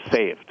 She was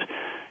saved.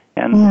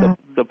 And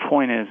the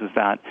point is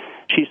that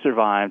she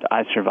survived,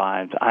 I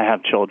survived, I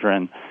have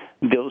children.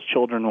 Those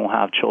children will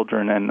have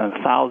children, and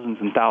thousands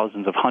and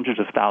thousands of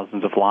hundreds of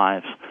thousands of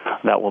lives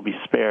that will be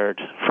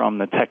spared from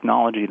the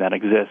technology that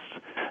exists,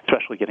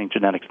 especially getting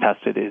genetics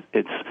tested.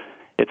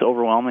 It's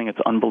overwhelming.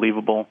 It's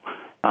unbelievable.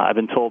 I've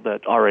been told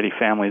that already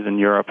families in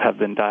Europe have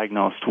been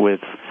diagnosed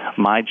with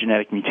my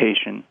genetic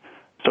mutation.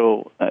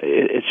 So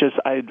it's just,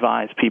 I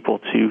advise people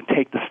to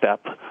take the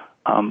step,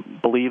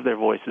 believe their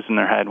voices in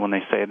their head when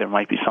they say there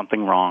might be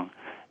something wrong,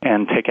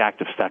 and take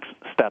active steps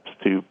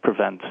to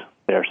prevent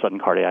their sudden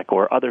cardiac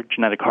or other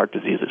genetic heart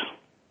diseases.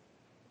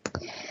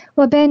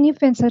 Well, Ben, you've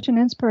been such an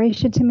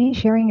inspiration to me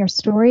sharing your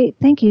story.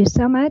 Thank you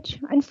so much.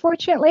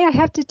 Unfortunately, I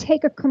have to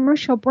take a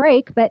commercial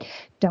break, but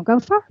don't go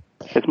far.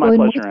 It's my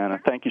pleasure, Anna.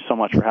 Thank you so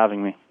much for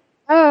having me.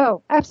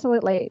 Oh,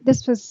 absolutely.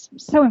 This was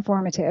so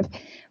informative.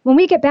 When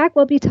we get back,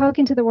 we'll be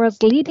talking to the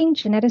world's leading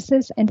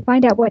geneticist and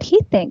find out what he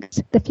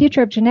thinks the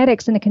future of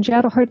genetics in the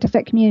congenital heart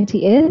defect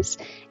community is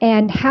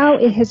and how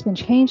it has been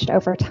changed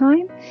over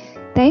time.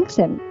 Thanks,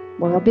 and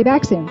we'll be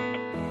back soon.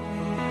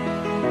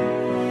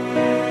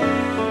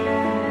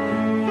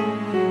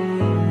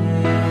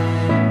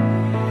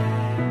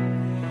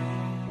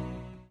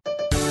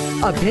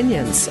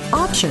 Opinions,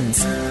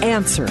 options,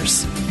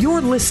 answers.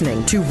 You're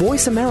listening to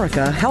Voice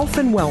America Health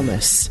and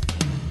Wellness.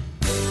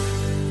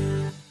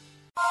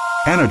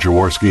 Anna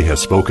Jaworski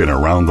has spoken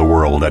around the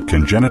world at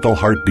congenital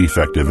heart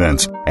defect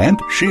events, and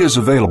she is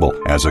available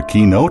as a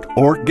keynote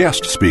or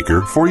guest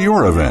speaker for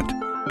your event.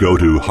 Go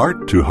to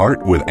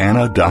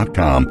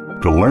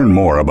hearttoheartwithanna.com to learn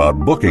more about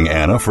booking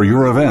Anna for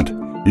your event.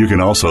 You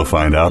can also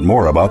find out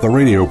more about the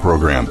radio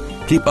program,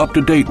 keep up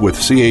to date with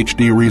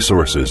CHD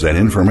resources and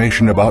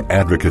information about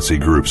advocacy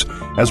groups,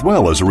 as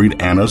well as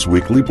read Anna's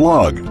weekly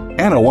blog.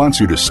 Anna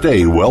wants you to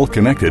stay well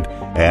connected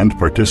and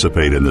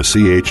participate in the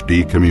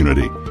CHD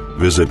community.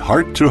 Visit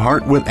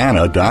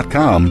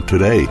hearttoheartwithanna.com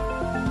today.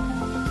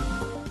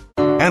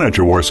 Anna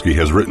Jaworski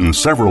has written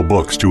several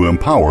books to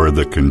empower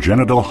the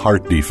congenital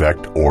heart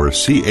defect or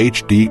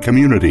CHD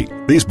community.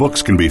 These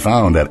books can be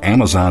found at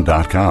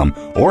Amazon.com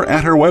or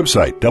at her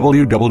website,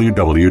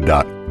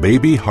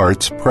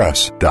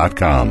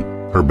 www.babyheartspress.com.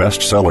 Her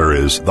bestseller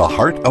is The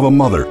Heart of a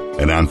Mother,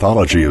 an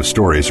anthology of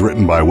stories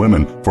written by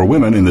women for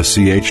women in the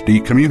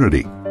CHD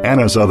community.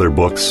 Anna's other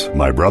books,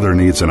 My Brother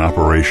Needs an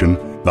Operation,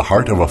 The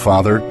Heart of a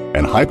Father,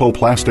 and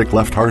Hypoplastic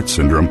Left Heart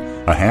Syndrome,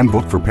 a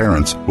handbook for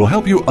parents, will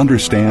help you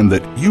understand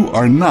that you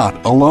are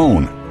not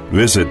alone.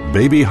 Visit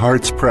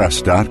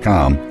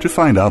babyheartspress.com to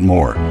find out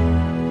more.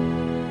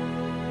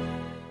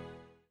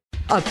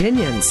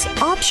 Opinions,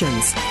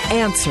 options,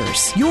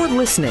 answers. You're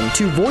listening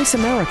to Voice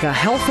America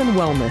Health and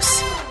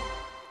Wellness.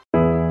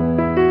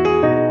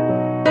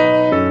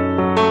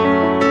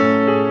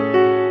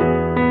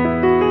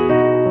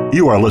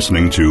 You are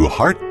listening to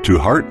Heart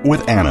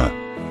with Anna.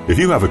 If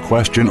you have a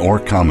question or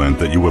comment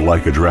that you would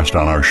like addressed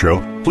on our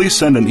show, please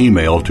send an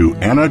email to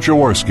Anna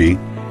Jaworski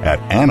at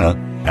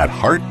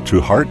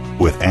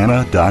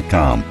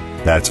anna@hearttoheartwithanna.com.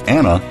 That's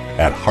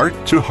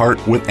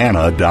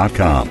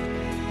Anna@hearttoheartwithanna.com.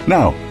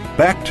 Now,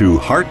 back to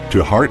Heart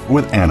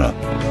with Anna.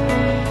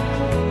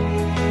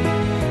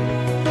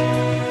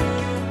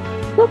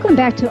 Welcome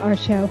back to our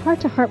show,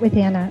 Heart to Heart with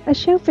Anna, a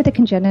show for the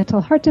congenital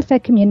heart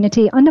defect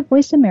community on the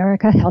Voice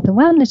America Health and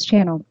Wellness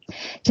channel.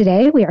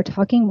 Today, we are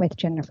talking with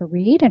Jennifer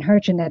Reed and her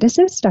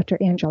geneticist, Dr.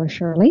 Angela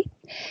Shirley,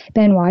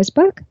 Ben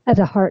Weisbuck of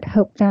the Heart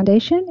Hope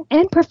Foundation,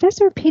 and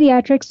Professor of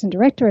Pediatrics and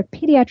Director of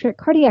Pediatric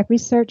Cardiac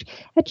Research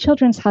at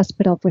Children's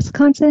Hospital of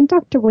Wisconsin,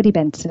 Dr. Woody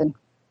Benson.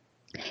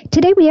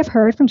 Today we have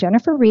heard from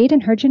Jennifer Reed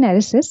and her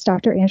geneticist,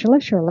 Dr. Angela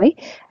Shirley,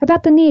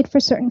 about the need for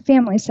certain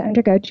families to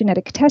undergo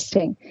genetic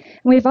testing. And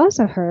we've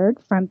also heard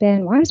from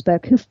Ben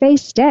Weisbuck, who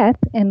faced death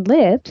and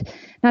lived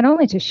not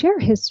only to share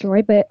his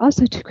story, but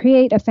also to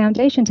create a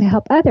foundation to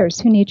help others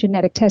who need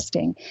genetic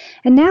testing.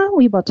 And now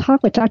we will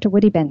talk with Dr.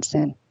 Woody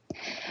Benson.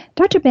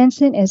 Dr.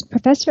 Benson is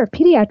Professor of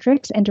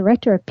Pediatrics and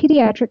Director of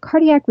Pediatric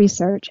Cardiac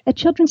Research at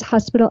Children's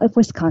Hospital of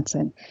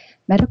Wisconsin,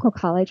 Medical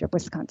College of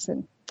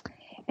Wisconsin.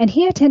 And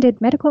he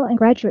attended medical and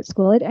graduate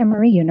school at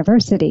Emory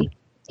University.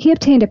 He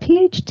obtained a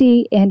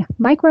PhD in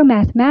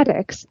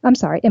biommathematics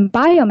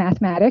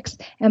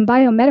and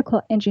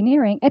biomedical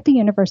engineering at the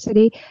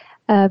University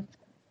of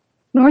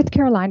North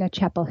Carolina,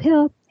 Chapel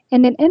Hill,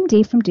 and an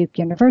MD from Duke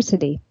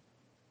University.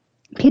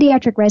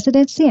 Pediatric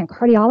residency and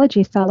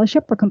cardiology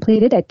fellowship were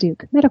completed at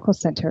Duke Medical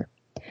Center.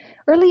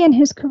 Early in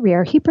his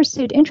career, he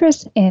pursued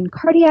interests in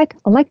cardiac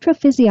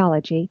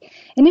electrophysiology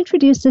and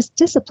introduced this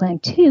discipline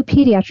to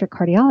pediatric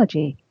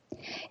cardiology.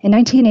 In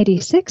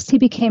 1986, he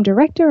became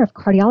Director of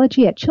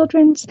Cardiology at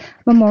Children's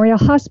Memorial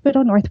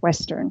Hospital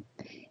Northwestern.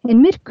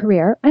 In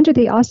mid-career, under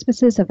the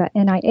auspices of an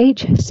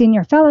NIH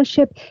Senior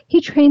Fellowship, he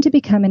trained to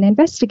become an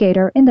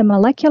investigator in the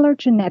molecular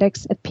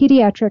genetics of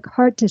pediatric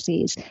heart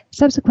disease,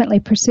 subsequently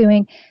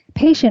pursuing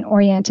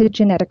patient-oriented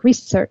genetic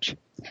research.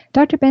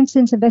 Dr.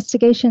 Benson's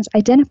investigations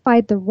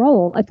identified the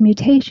role of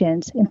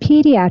mutations in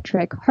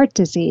pediatric heart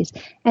disease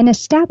and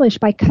established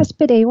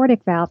bicuspid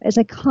aortic valve as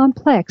a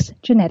complex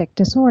genetic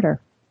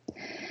disorder.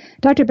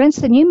 Dr.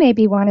 Benson, you may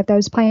be one of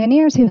those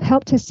pioneers who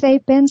helped to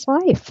save Ben's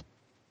life.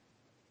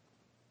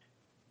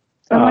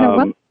 I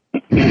want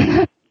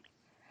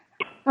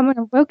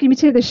to welcome you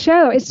to the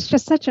show. It's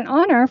just such an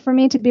honor for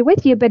me to be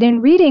with you. But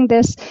in reading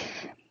this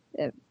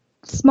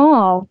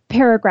small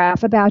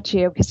paragraph about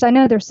you, because I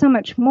know there's so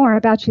much more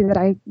about you that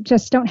I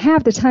just don't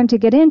have the time to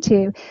get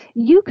into,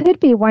 you could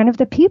be one of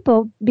the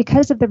people,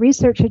 because of the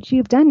research that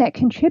you've done, that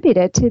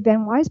contributed to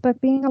Ben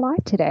Weisbuck being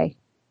alive today.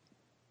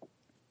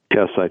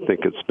 Yes, I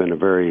think it's been a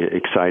very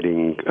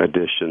exciting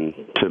addition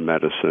to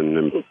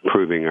medicine,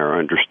 improving our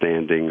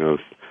understanding of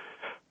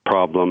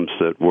problems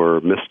that were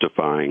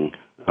mystifying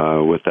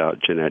without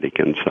genetic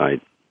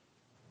insight.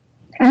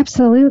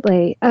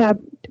 Absolutely.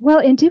 Well,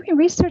 in doing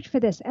research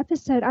for this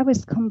episode, I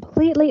was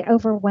completely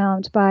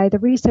overwhelmed by the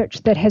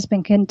research that has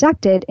been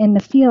conducted in the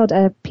field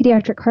of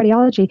pediatric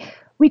cardiology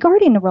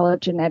regarding the role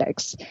of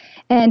genetics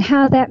and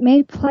how that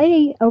may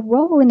play a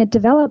role in the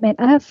development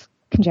of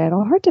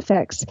congenital heart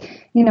defects.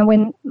 You know,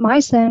 when my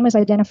son was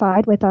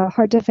identified with a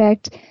heart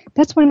defect,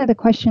 that's one of the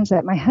questions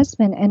that my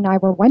husband and I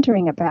were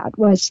wondering about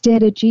was,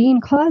 did a gene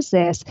cause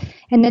this?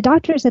 And the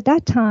doctors at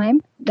that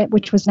time,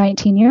 which was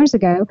 19 years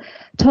ago,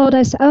 told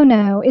us, oh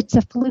no, it's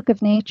a fluke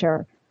of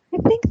nature. I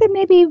think that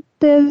maybe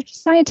the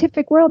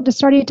scientific world is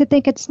starting to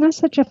think it's not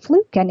such a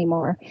fluke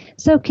anymore.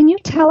 So can you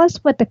tell us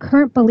what the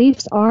current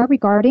beliefs are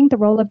regarding the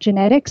role of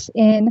genetics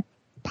in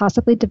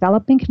possibly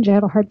developing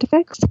congenital heart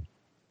defects?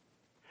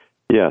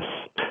 Yes.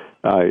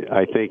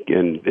 I think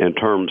in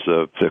terms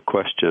of the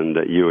question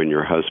that you and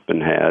your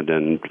husband had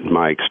and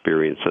my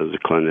experience as a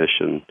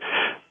clinician,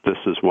 this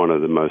is one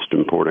of the most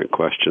important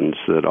questions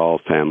that all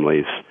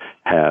families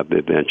have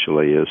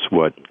eventually, is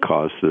what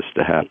caused this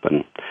to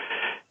happen.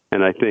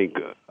 And I think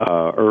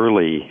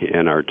early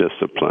in our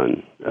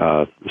discipline,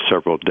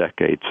 several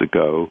decades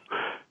ago,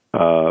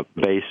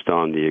 based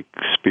on the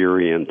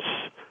experience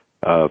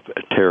of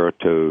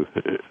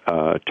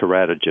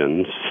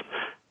teratogens,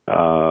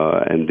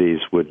 and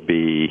these would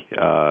be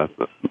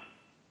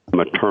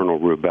maternal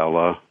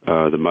rubella.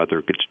 The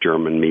mother gets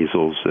German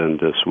measles, and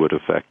this would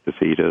affect the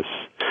fetus.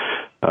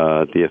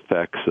 The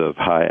effects of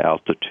high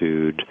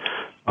altitude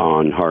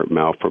on heart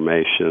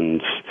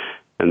malformations,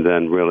 and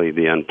then really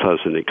the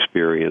unpleasant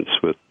experience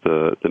with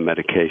the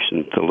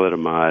medication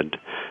thalidomide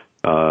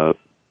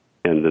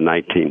in the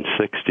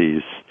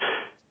 1960s.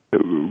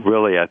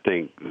 Really, I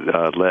think,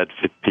 led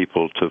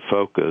people to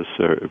focus,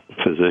 or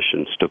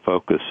physicians to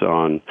focus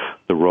on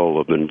the role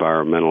of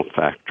environmental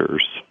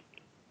factors.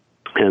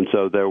 And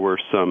so there were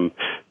some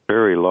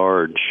very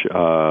large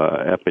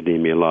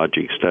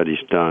epidemiologic studies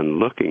done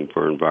looking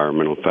for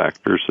environmental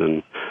factors,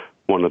 and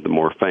one of the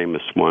more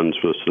famous ones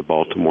was the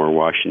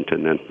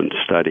Baltimore-Washington infant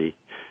study.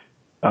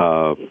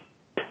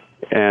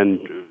 And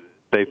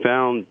they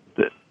found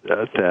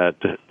that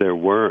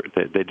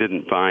they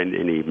didn't find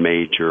any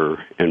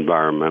major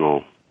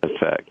environmental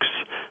effects.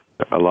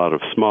 A lot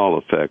of small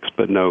effects,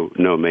 but no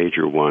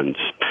major ones.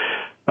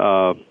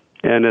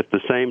 And at the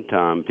same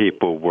time,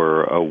 people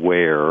were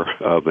aware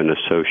of an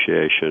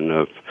association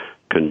of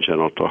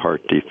congenital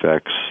heart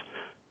defects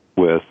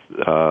with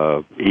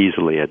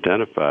easily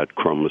identified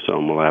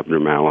chromosomal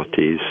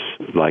abnormalities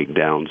like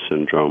Down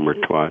syndrome or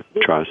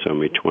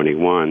trisomy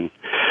 21.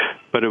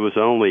 But it was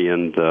only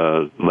in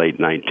the late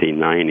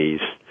 1990s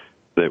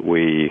that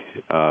we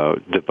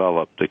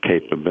developed the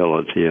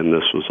capability, and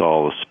this was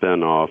all a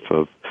spin-off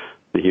of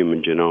the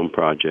Human Genome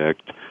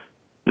Project,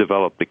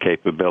 developed the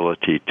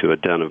capability to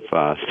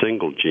identify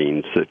single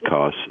genes that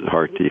cause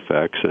heart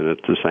defects, and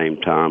at the same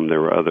time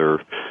there were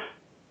other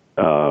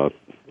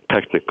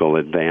technical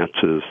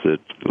advances that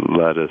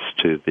led us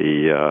to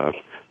the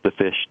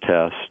FISH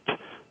test,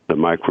 the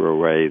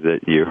microarray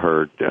that you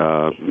heard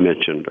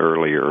mentioned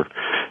earlier.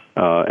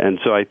 And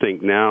so I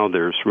think now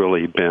there's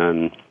really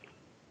been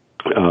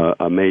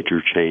a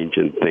major change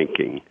in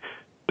thinking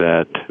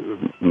that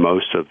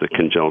most of the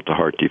congenital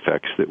heart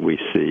defects that we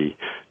see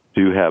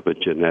do have a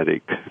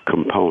genetic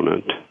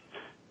component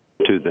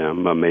to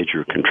them. A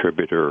major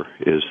contributor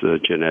is the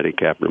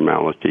genetic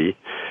abnormality.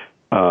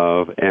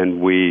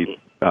 And we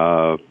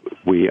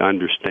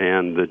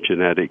understand the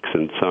genetics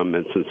in some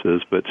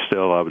instances, but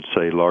still, I would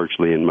say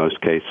largely in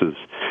most cases,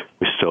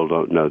 we still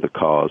don't know the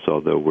cause,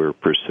 although we're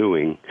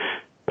pursuing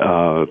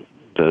the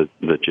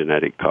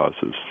genetic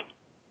causes.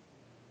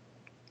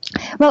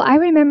 Well, I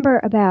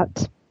remember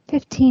about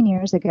 15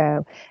 years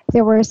ago,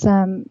 there were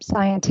some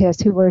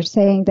scientists who were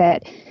saying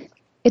that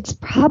it's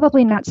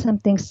probably not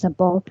something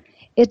simple.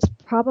 It's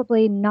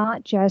probably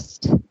not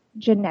just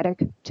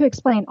genetic to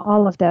explain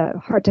all of the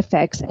heart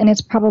defects, and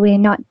it's probably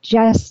not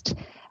just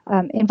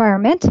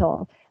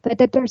environmental, but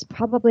that there's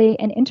probably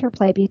an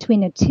interplay between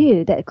the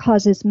two that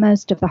causes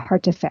most of the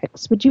heart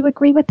defects. Would you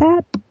agree with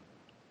that?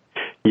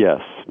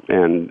 Yes,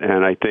 and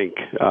I think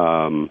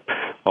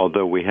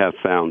although we have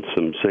found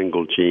some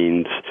single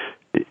genes,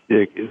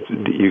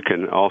 you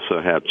can also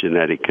have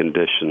genetic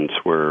conditions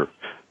where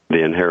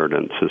the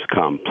inheritance is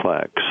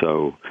complex,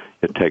 so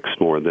it takes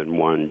more than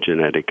one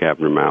genetic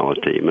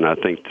abnormality. I mean, I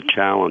think the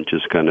challenge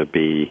is going to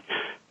be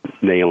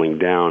nailing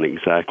down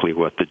exactly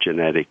what the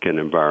genetic and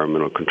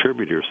environmental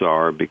contributors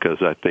are,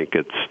 because I think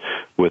it's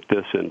with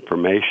this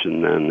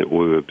information then that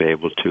we would be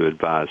able to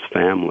advise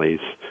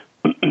families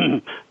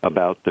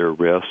about their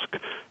risk,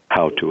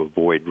 how to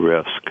avoid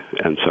risk,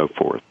 and so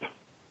forth.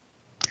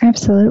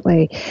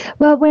 Absolutely.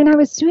 Well, when I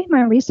was doing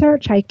my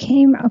research, I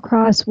came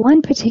across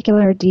one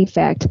particular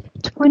defect,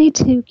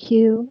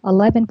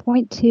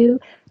 22q11.2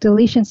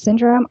 deletion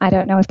syndrome. I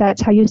don't know if that's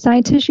how you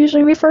scientists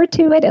usually refer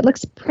to it. It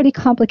looks pretty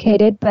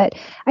complicated, but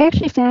I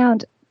actually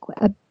found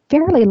a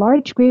fairly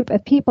large group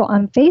of people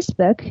on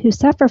Facebook who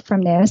suffer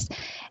from this,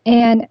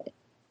 and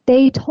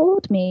they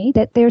told me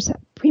that there's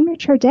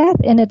premature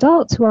death in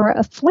adults who are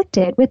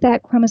afflicted with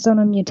that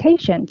chromosomal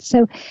mutation.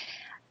 So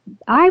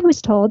I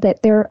was told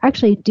that they're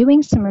actually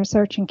doing some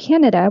research in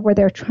Canada where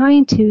they're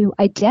trying to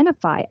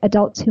identify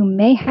adults who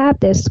may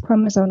have this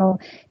chromosomal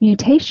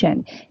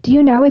mutation. Do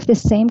you know if the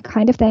same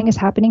kind of thing is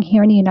happening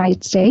here in the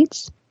United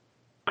States?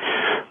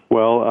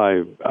 Well,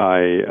 I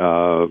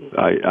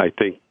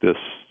think this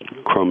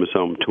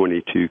chromosome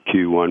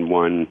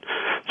 22q11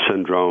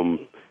 syndrome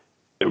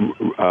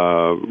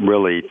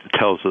really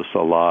tells us a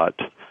lot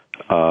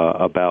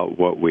about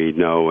what we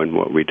know and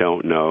what we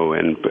don't know,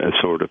 and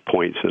sort of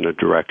points in a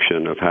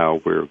direction of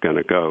how we're going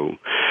to go.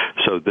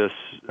 So this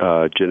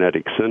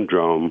genetic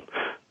syndrome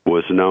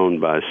was known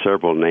by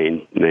several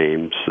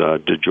names,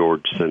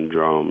 DeGeorge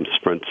syndrome,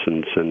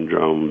 Sprinson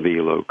syndrome,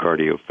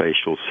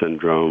 velocardiofacial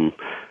syndrome,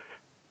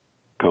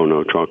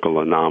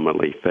 conotruncal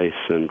anomaly face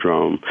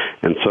syndrome,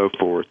 and so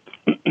forth,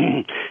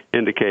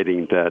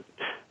 indicating that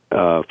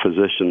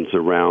physicians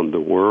around the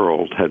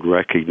world had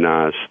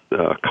recognized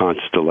a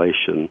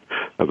constellation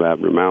of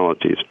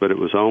abnormalities, but it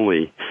was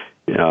only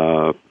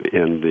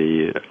in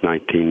the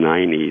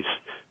 1990s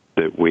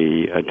that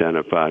we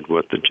identified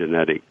what the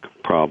genetic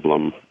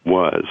problem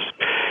was.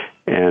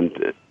 And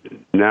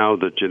now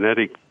the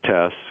genetic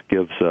test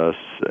gives us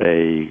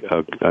a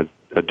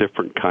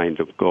different kind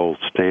of gold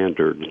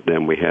standard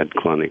than we had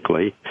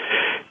clinically.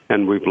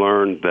 And we've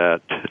learned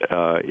that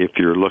if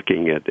you're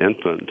looking at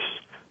infants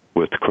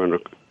with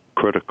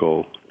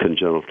critical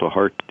congenital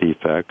heart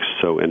defects,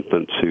 so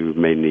infants who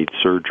may need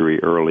surgery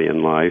early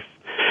in life,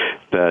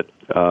 that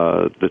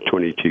the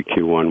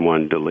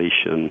 22q11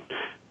 deletion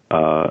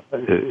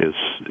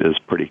is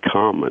pretty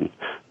common.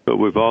 But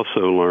we've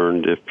also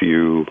learned if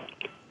you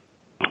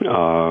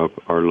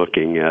are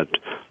looking at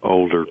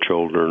older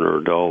children or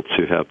adults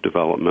who have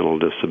developmental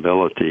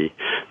disability,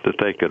 that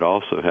they could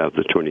also have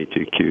the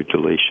 22q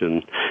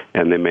deletion,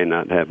 and they may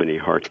not have any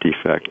heart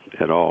defect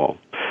at all.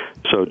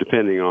 So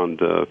depending on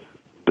the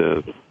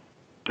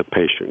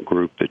patient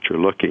group that you're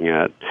looking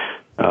at,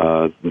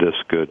 this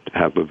could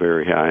have a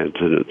very high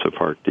incidence of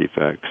heart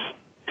defects.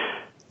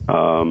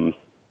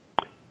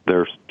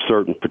 There's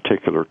certain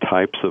particular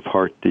types of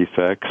heart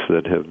defects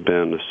that have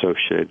been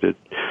associated,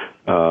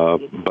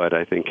 but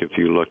I think if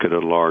you look at a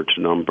large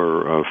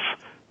number of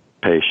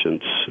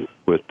patients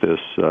with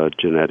this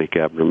genetic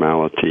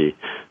abnormality,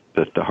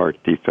 that the heart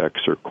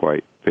defects are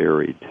quite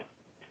varied.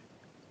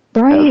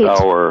 Right.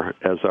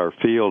 As our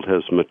field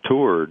has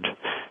matured,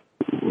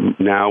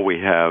 now we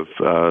have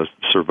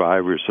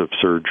survivors of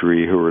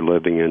surgery who are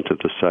living into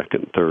the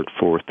second, third,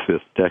 fourth,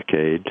 fifth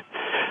decade,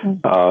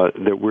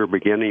 that we're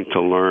beginning to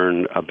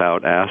learn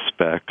about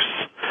aspects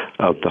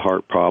of the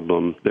heart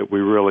problem that we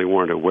really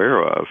weren't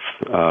aware of.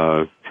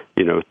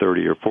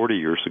 30 or 40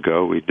 years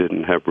ago, we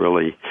didn't have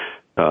really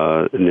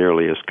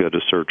nearly as good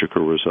a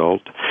surgical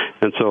result.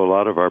 And so a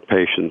lot of our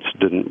patients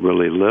didn't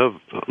really live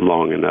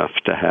long enough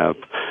to have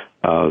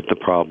the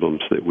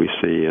problems that we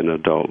see in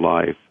adult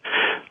life.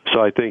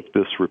 So I think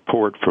this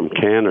report from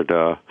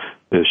Canada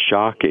is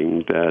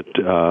shocking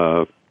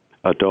that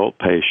adult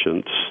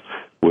patients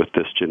with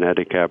this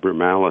genetic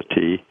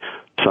abnormality,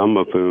 some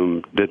of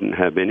whom didn't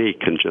have any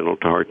congenital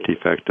heart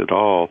defect at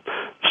all,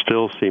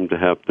 still seem to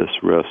have this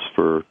risk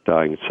for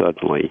dying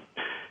suddenly.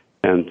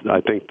 And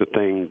I think the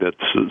thing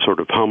that's sort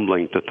of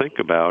humbling to think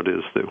about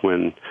is that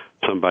when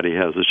somebody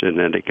has a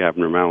genetic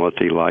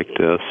abnormality like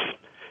this,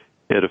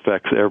 it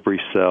affects every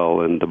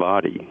cell in the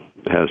body,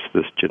 has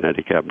this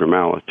genetic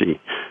abnormality.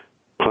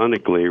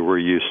 Clinically, we're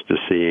used to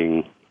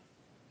seeing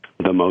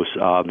the most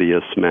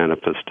obvious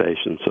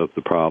manifestations of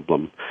the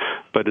problem.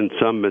 But in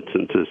some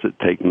instances,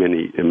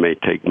 it may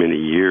take many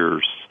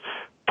years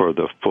for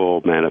the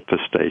full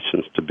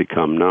manifestations to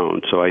become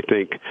known. So I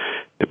think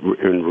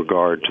in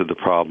regard to the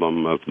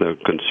problem of the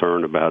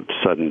concern about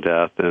sudden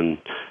death and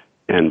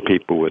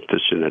people with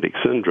this genetic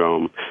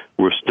syndrome,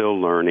 we're still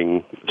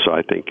learning. So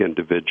I think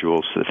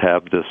individuals that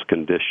have this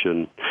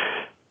condition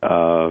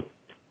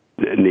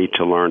need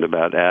to learn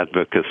about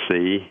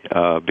advocacy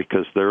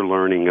because they're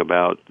learning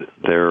about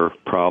their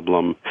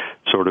problem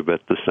sort of at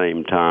the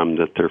same time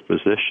that their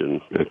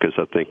physician, because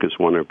I think as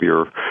one of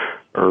your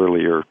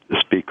earlier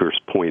speakers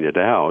pointed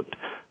out,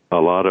 a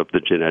lot of the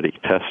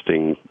genetic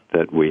testing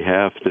that we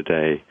have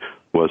today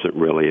wasn't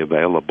really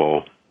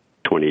available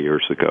 20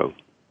 years ago.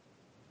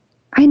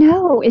 I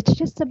know. It's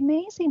just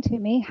amazing to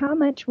me how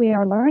much we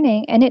are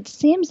learning, and it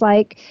seems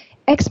like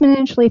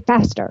exponentially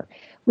faster.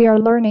 We are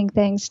learning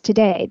things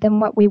today than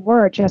what we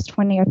were just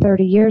 20 or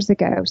 30 years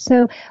ago.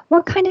 So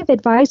what kind of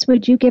advice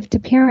would you give to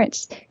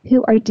parents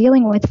who are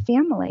dealing with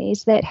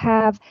families that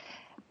have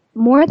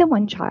more than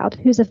one child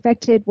who's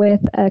affected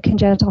with a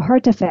congenital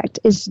heart defect?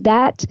 Is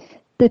that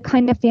the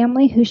kind of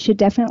family who should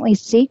definitely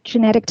seek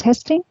genetic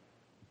testing?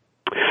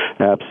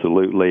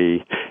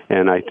 Absolutely.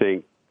 And I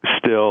think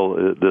still,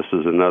 this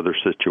is another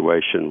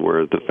situation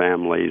where the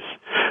families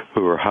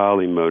who are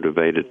highly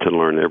motivated to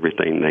learn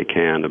everything they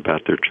can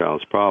about their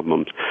child's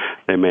problems,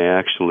 they may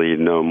actually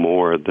know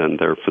more than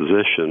their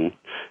physician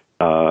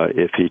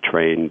if he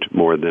trained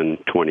more than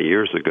 20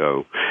 years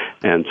ago.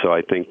 And so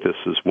I think this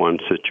is one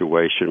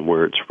situation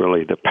where it's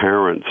really the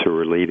parents who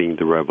are leading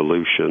the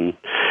revolution,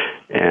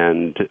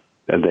 and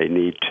they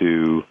need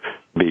to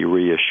be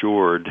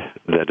reassured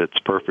that it's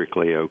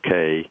perfectly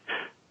okay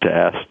to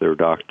ask their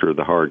doctor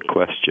the hard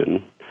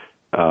question.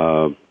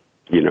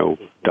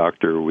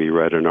 Doctor, we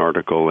read an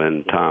article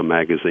in Time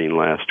magazine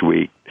last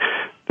week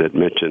that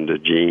mentioned a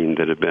gene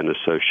that had been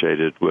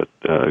associated with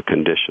a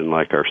condition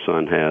like our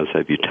son has.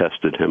 Have you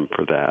tested him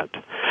for that?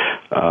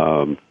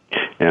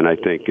 And I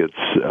think it's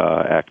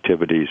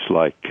activities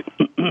like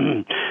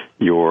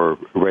your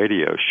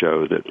radio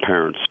show that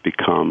parents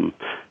become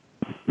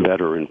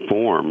better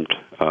informed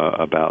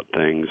about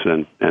things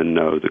and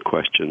know the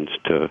questions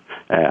to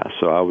ask.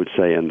 So I would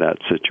say in that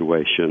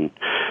situation,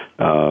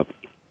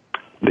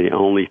 the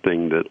only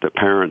thing that the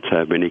parents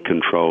have any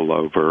control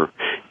over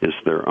is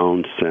their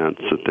own sense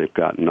that they've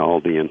gotten all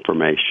the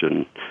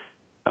information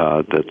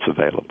that's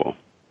available.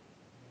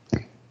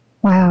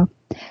 Wow.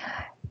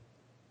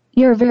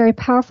 You're a very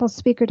powerful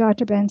speaker,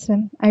 Dr.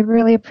 Benson. I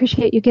really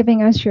appreciate you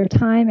giving us your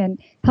time and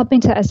helping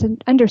to us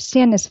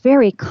understand this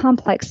very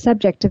complex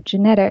subject of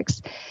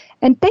genetics.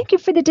 And thank you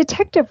for the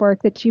detective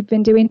work that you've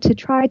been doing to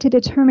try to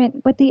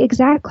determine what the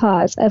exact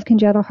cause of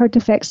congenital heart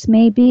defects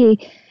may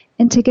be,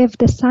 and to give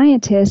the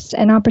scientists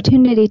an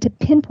opportunity to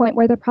pinpoint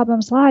where the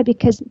problems lie,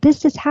 because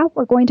this is how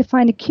we're going to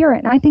find a cure.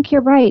 And I think you're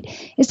right.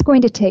 It's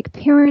going to take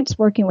parents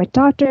working with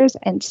doctors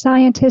and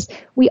scientists.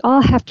 We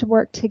all have to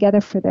work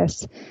together for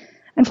this.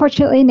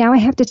 Unfortunately, now I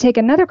have to take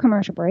another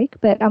commercial break,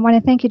 but I want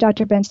to thank you,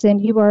 Dr. Benson.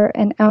 You are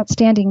an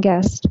outstanding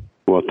guest.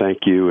 Well, thank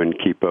you, and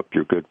keep up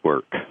your good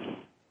work.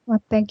 Well,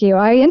 thank you.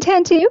 I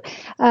intend to.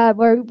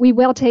 We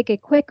will take a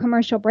quick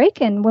commercial break,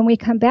 and when we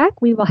come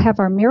back, we will have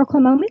our miracle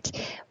moment,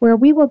 where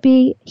we will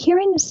be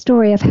hearing the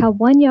story of how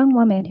one young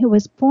woman who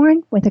was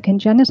born with a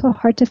congenital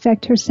heart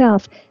defect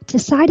herself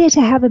decided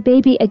to have a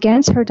baby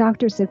against her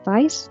doctor's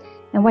advice,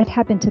 and what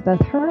happened to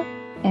both her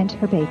and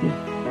her baby.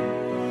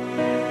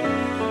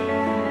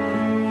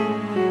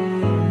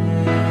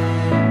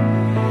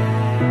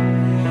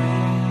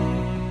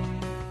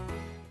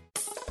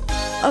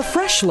 A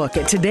fresh look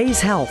at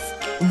today's health.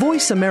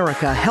 Voice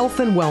America Health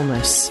and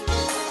Wellness.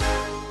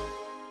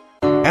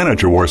 Anna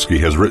Jaworski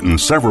has written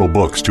several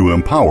books to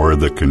empower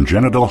the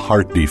Congenital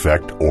Heart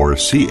Defect, or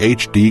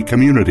CHD,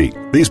 community.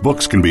 These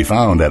books can be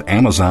found at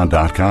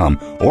Amazon.com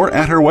or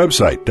at her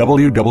website,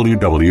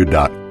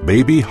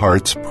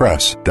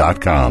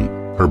 www.babyheartspress.com.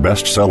 Her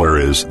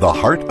bestseller is The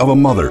Heart of a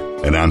Mother,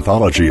 an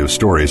anthology of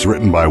stories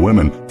written by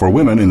women for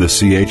women in the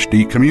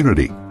CHD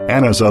community.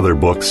 Anna's other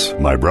books,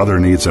 My Brother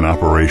Needs an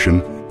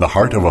Operation, The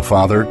Heart of a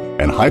Father,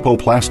 and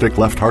Hypoplastic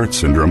Left Heart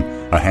Syndrome,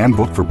 a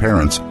handbook for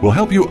parents, will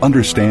help you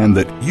understand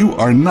that you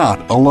are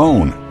not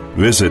alone.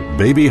 Visit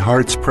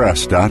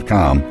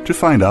babyheartspress.com to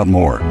find out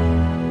more.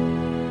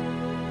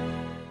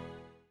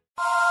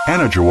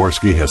 Anna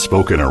Jaworski has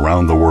spoken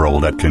around the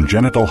world at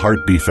congenital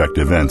heart defect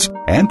events,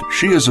 and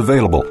she is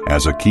available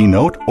as a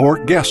keynote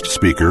or guest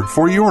speaker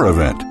for your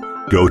event.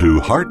 Go to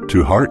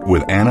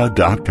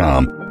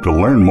hearttoheartwithanna.com to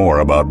learn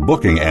more about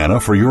booking Anna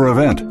for your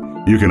event.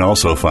 You can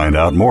also find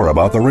out more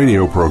about the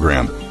radio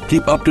program,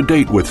 keep up to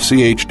date with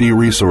CHD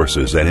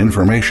resources and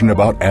information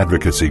about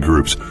advocacy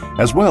groups,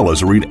 as well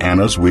as read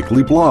Anna's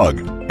weekly blog.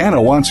 Anna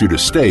wants you to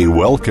stay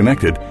well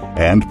connected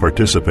and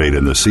participate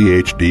in the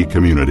CHD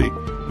community.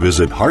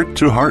 Visit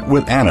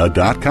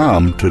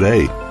hearttoheartwithanna.com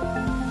today.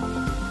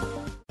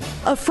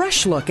 A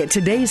fresh look at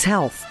today's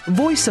health.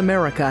 Voice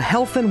America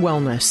Health and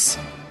Wellness.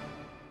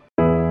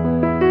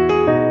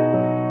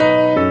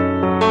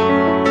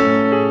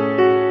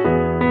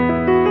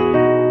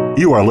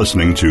 You are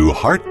listening to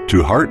Heart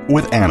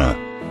with Anna.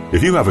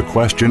 If you have a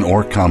question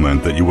or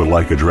comment that you would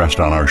like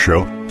addressed on our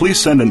show, please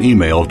send an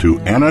email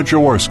to Anna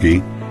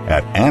Jaworski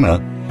at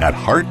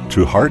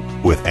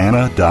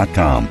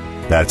anna@hearttoheartwithanna.com.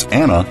 That's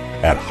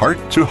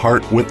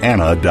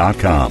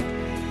Anna@hearttoheartwithanna.com.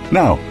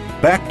 Now,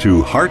 back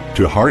to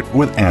Heart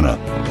with Anna.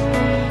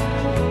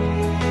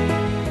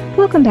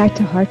 Welcome back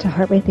to Heart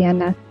with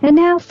Anna. And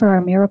now for our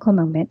miracle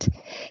moment.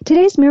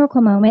 Today's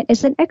miracle moment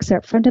is an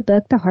excerpt from the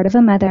book The Heart of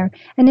a Mother,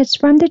 and it's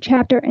from the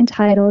chapter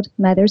entitled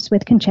Mothers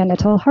with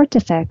Congenital Heart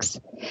Defects.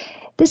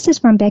 This is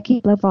from Becky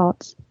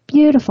Blavalt's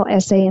beautiful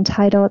essay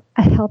entitled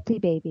A Healthy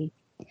Baby.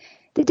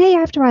 The day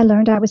after I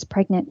learned I was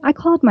pregnant, I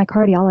called my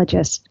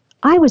cardiologist.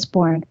 I was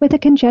born with a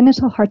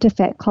congenital heart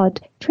defect called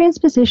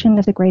transposition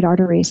of the great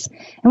arteries,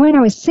 and when I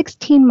was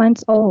 16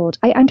 months old,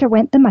 I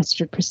underwent the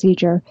mustard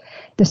procedure.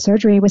 The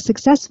surgery was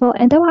successful,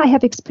 and though I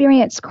have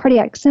experienced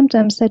cardiac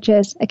symptoms such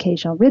as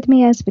occasional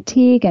arrhythmias,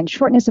 fatigue, and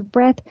shortness of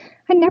breath,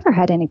 I never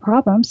had any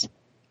problems.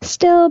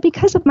 Still,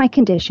 because of my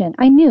condition,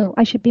 I knew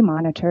I should be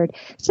monitored,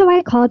 so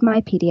I called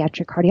my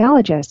pediatric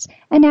cardiologist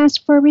and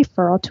asked for a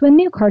referral to a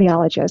new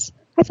cardiologist.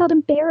 I felt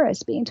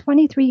embarrassed being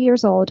 23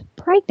 years old,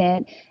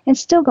 pregnant, and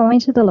still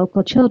going to the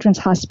local children's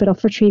hospital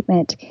for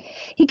treatment.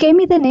 He gave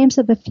me the names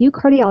of a few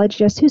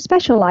cardiologists who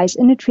specialize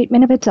in the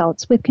treatment of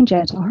adults with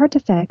congenital heart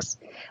defects.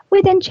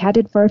 We then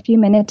chatted for a few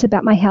minutes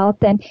about my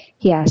health, and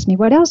he asked me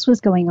what else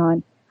was going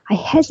on. I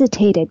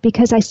hesitated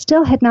because I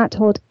still had not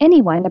told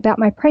anyone about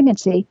my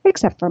pregnancy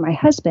except for my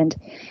husband.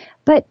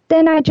 But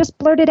then I just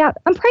blurted out,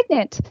 "I'm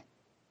pregnant!"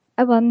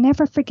 I will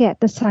never forget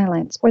the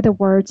silence or the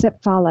words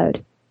that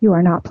followed. "You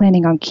are not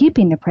planning on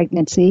keeping the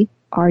pregnancy,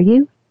 are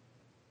you?"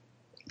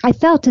 I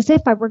felt as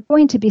if I were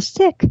going to be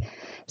sick.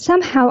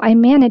 Somehow I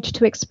managed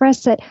to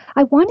express that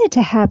I wanted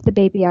to have the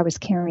baby I was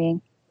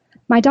carrying.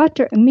 My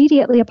doctor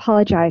immediately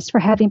apologized for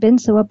having been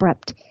so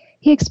abrupt.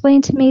 He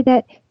explained to me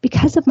that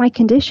because of my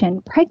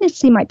condition,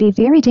 pregnancy might be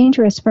very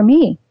dangerous for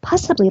me,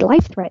 possibly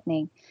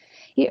life-threatening.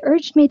 He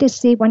urged me to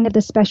see one of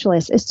the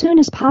specialists as soon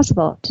as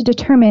possible to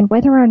determine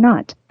whether or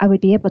not I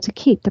would be able to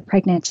keep the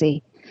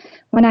pregnancy.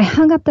 When I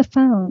hung up the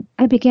phone,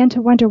 I began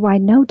to wonder why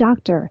no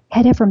doctor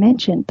had ever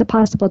mentioned the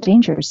possible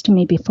dangers to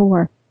me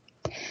before.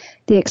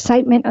 The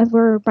excitement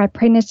over my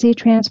pregnancy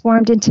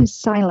transformed into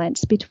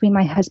silence between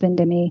my husband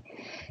and me.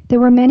 There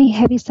were many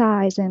heavy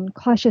sighs and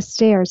cautious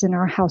stares in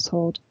our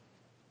household.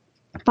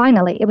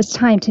 Finally, it was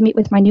time to meet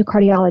with my new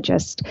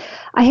cardiologist.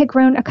 I had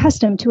grown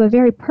accustomed to a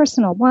very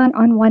personal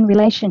one-on-one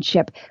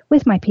relationship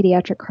with my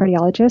pediatric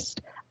cardiologist.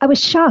 I was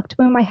shocked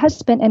when my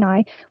husband and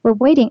I were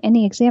waiting in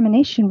the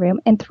examination room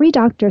and 3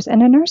 doctors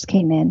and a nurse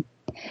came in.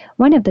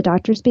 One of the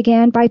doctors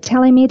began by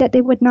telling me that they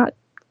would not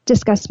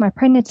discuss my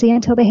pregnancy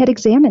until they had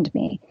examined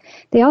me.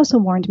 They also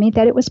warned me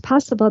that it was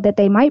possible that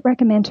they might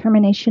recommend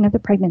termination of the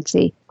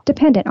pregnancy,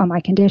 dependent on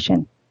my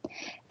condition.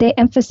 They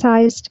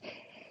emphasized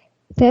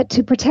that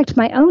to protect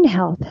my own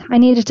health, I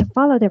needed to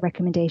follow their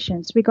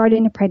recommendations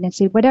regarding the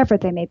pregnancy, whatever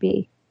they may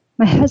be.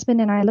 My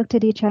husband and I looked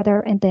at each other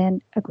and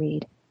then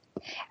agreed.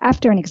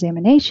 After an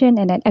examination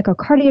and an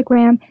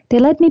echocardiogram, they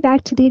led me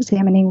back to the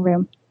examining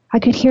room. I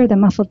could hear the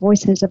muffled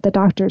voices of the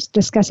doctors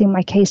discussing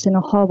my case in the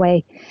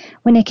hallway.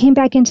 When they came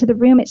back into the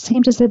room, it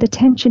seemed as though the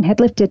tension had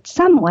lifted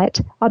somewhat,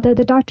 although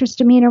the doctor's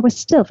demeanor was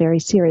still very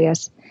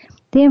serious.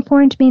 They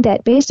informed me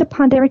that based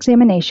upon their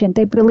examination,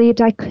 they believed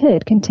I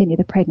could continue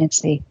the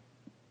pregnancy.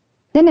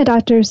 Then the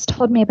doctors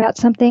told me about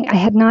something I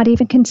had not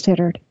even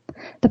considered,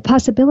 the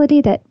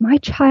possibility that my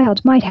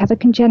child might have a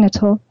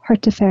congenital heart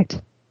defect.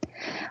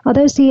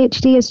 Although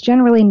CHD is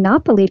generally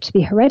not believed to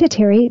be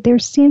hereditary, there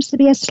seems to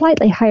be a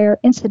slightly higher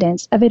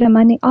incidence of it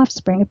among the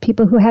offspring of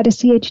people who had a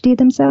CHD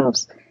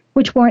themselves,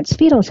 which warrants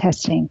fetal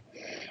testing.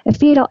 A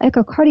fetal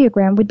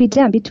echocardiogram would be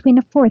done between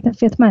the 4th and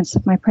 5th months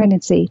of my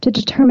pregnancy to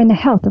determine the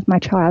health of my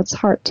child's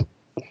heart.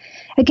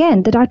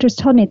 Again, the doctors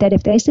told me that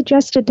if they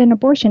suggested an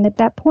abortion at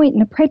that point in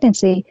the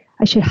pregnancy,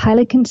 I should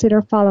highly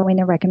consider following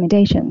their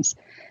recommendations.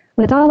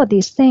 With all of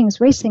these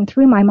things racing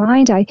through my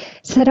mind, I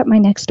set up my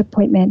next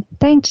appointment,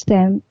 thanked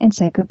them, and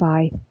said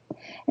goodbye.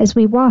 As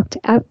we walked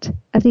out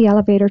of the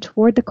elevator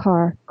toward the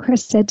car,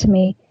 Chris said to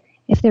me,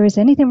 "If there is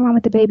anything wrong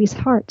with the baby's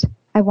heart,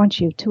 I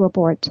want you to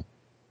abort."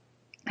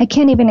 I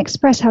can't even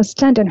express how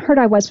stunned and hurt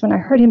I was when I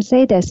heard him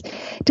say this.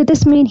 Did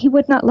this mean he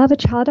would not love a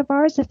child of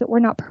ours if it were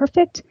not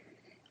perfect?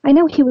 I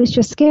know he was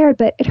just scared,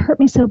 but it hurt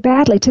me so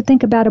badly to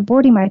think about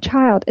aborting my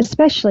child,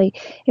 especially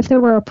if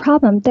there were a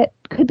problem that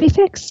could be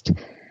fixed.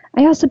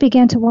 I also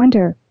began to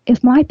wonder,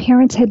 If my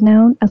parents had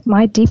known of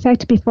my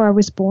defect before I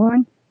was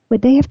born,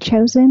 would they have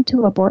chosen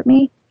to abort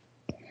me?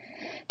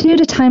 Due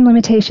to time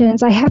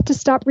limitations, I have to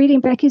stop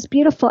reading Becky's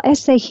beautiful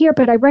essay here,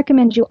 but I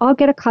recommend you all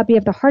get a copy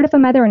of The Heart of a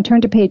Mother and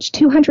turn to page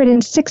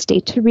 260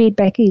 to read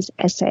Becky's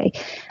essay.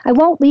 I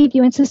won't leave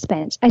you in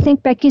suspense. I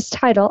think Becky's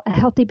title, A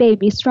Healthy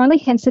Baby, strongly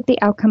hints at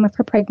the outcome of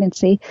her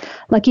pregnancy.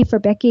 Lucky for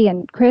Becky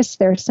and Chris,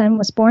 their son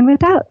was born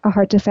without a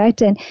heart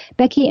defect, and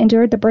Becky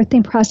endured the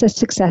birthing process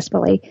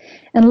successfully.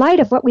 In light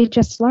of what we've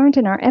just learned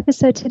in our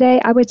episode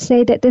today, I would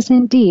say that this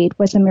indeed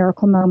was a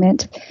miracle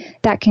moment.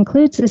 That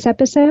concludes this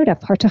episode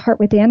of Heart to Heart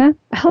with Anna.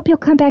 I hope you'll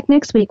come back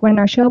next week when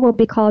our show will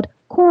be called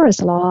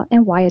Cora's Law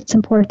and Why It's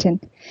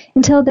Important.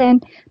 Until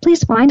then,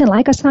 please find and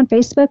like us on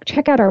Facebook,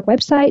 check out our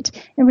website,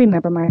 and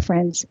remember, my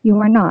friends, you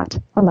are not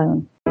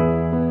alone.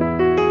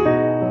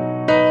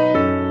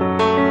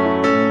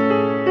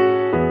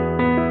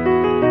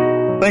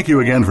 Thank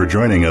you again for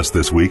joining us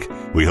this week.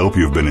 We hope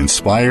you've been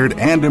inspired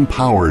and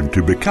empowered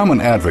to become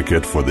an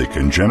advocate for the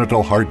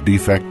Congenital Heart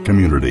Defect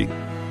Community.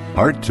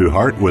 Heart to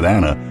Heart with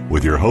Anna,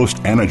 with your host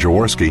Anna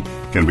Jaworski,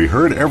 can be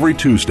heard every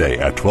Tuesday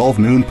at 12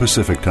 noon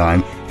Pacific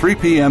Time, 3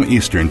 p.m.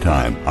 Eastern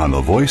Time on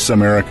the Voice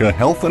America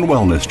Health and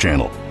Wellness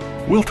Channel.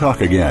 We'll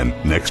talk again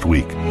next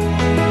week.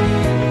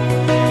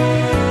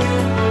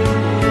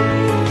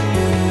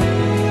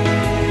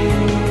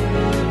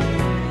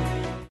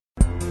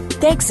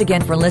 Thanks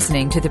again for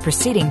listening to the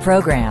preceding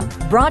program,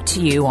 brought to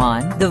you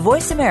on the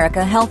Voice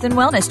America Health and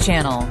Wellness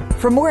Channel.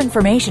 For more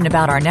information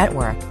about our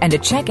network and to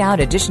check out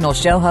additional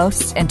show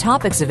hosts and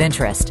topics of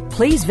interest,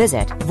 please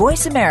visit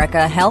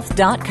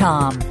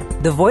voiceamericahealth.com.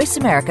 The Voice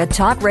America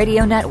Talk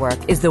Radio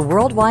Network is the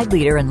worldwide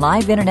leader in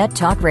live Internet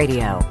talk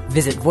radio.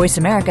 Visit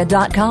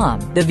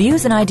voiceamerica.com. The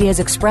views and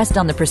ideas expressed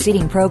on the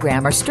preceding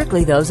program are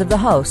strictly those of the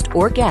host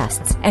or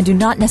guests and do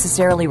not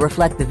necessarily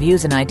reflect the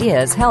views and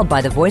ideas held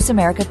by the Voice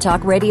America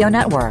Talk Radio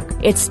Network,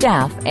 its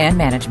staff, and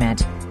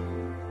management.